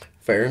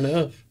 Fair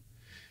enough.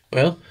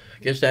 Well,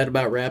 I guess that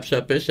about wraps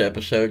up this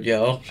episode,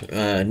 y'all.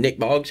 Nick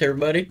Boggs,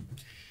 everybody.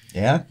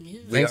 Yeah.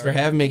 Thanks for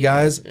having me,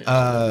 guys.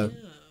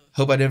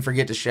 Hope I didn't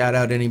forget to shout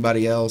out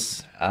anybody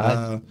else.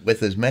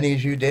 With as many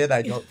as you did,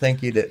 I don't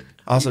think you did.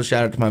 Also,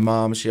 shout out to my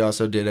mom. She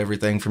also did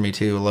everything for me,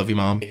 too. I love you,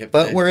 Mom.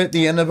 But we're at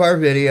the end of our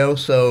video,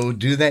 so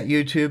do that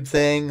YouTube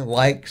thing.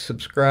 Like,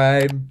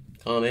 subscribe.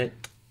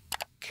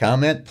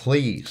 Comment,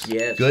 please.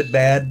 Yes. Good,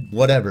 bad,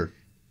 whatever.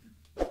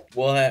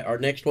 Well, our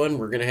next one,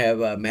 we're going to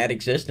have Mad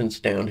Existence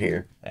down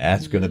here.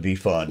 That's going to be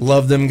fun.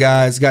 Love them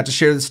guys. Got to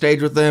share the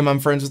stage with them. I'm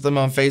friends with them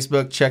on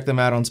Facebook. Check them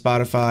out on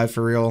Spotify,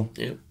 for real.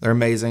 Yep. They're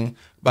amazing.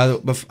 I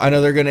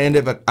know they're going to end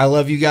it, but I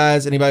love you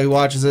guys. Anybody who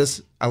watches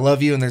this, I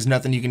love you, and there's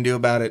nothing you can do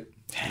about it.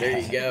 There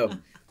you go.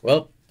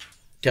 Well,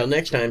 till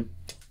next time.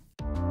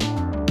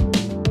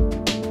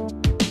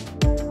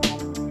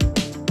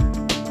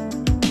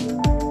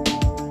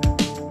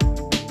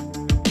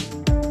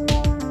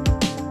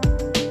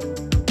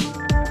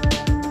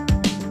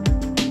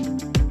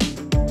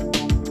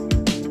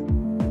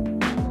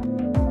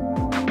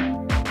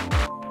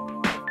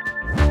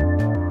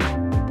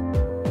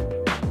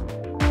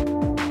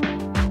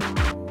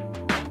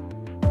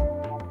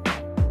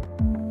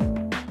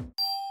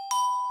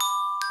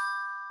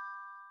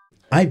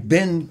 I've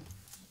been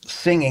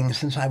singing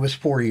since I was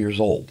 4 years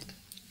old.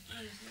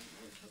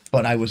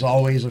 but I was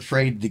always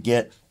afraid to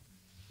get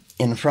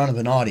in front of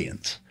an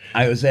audience.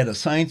 I was at a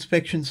science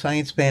fiction,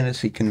 science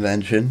fantasy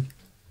convention.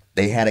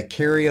 They had a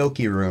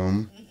karaoke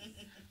room.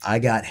 I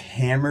got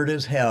hammered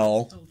as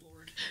hell. Oh,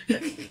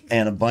 Lord.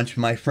 And a bunch of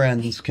my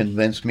friends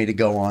convinced me to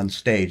go on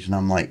stage. And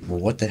I'm like, well,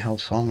 what the hell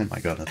song am I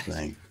going to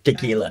sing?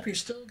 Tequila. You're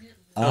still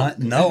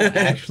getting No,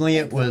 actually,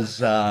 it was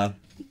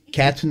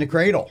Cats in the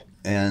Cradle.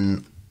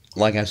 And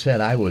like I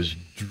said, I was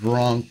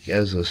drunk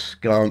as a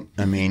skunk.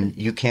 I mean,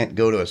 you can't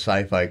go to a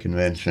sci-fi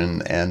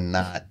convention and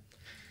not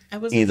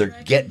either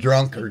get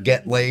drunk or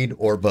get laid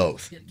or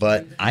both.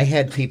 But I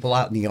had people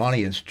out in the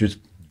audience just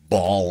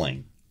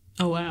bawling.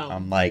 Oh, wow.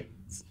 I'm like,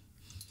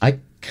 I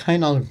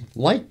kind of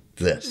like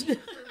this.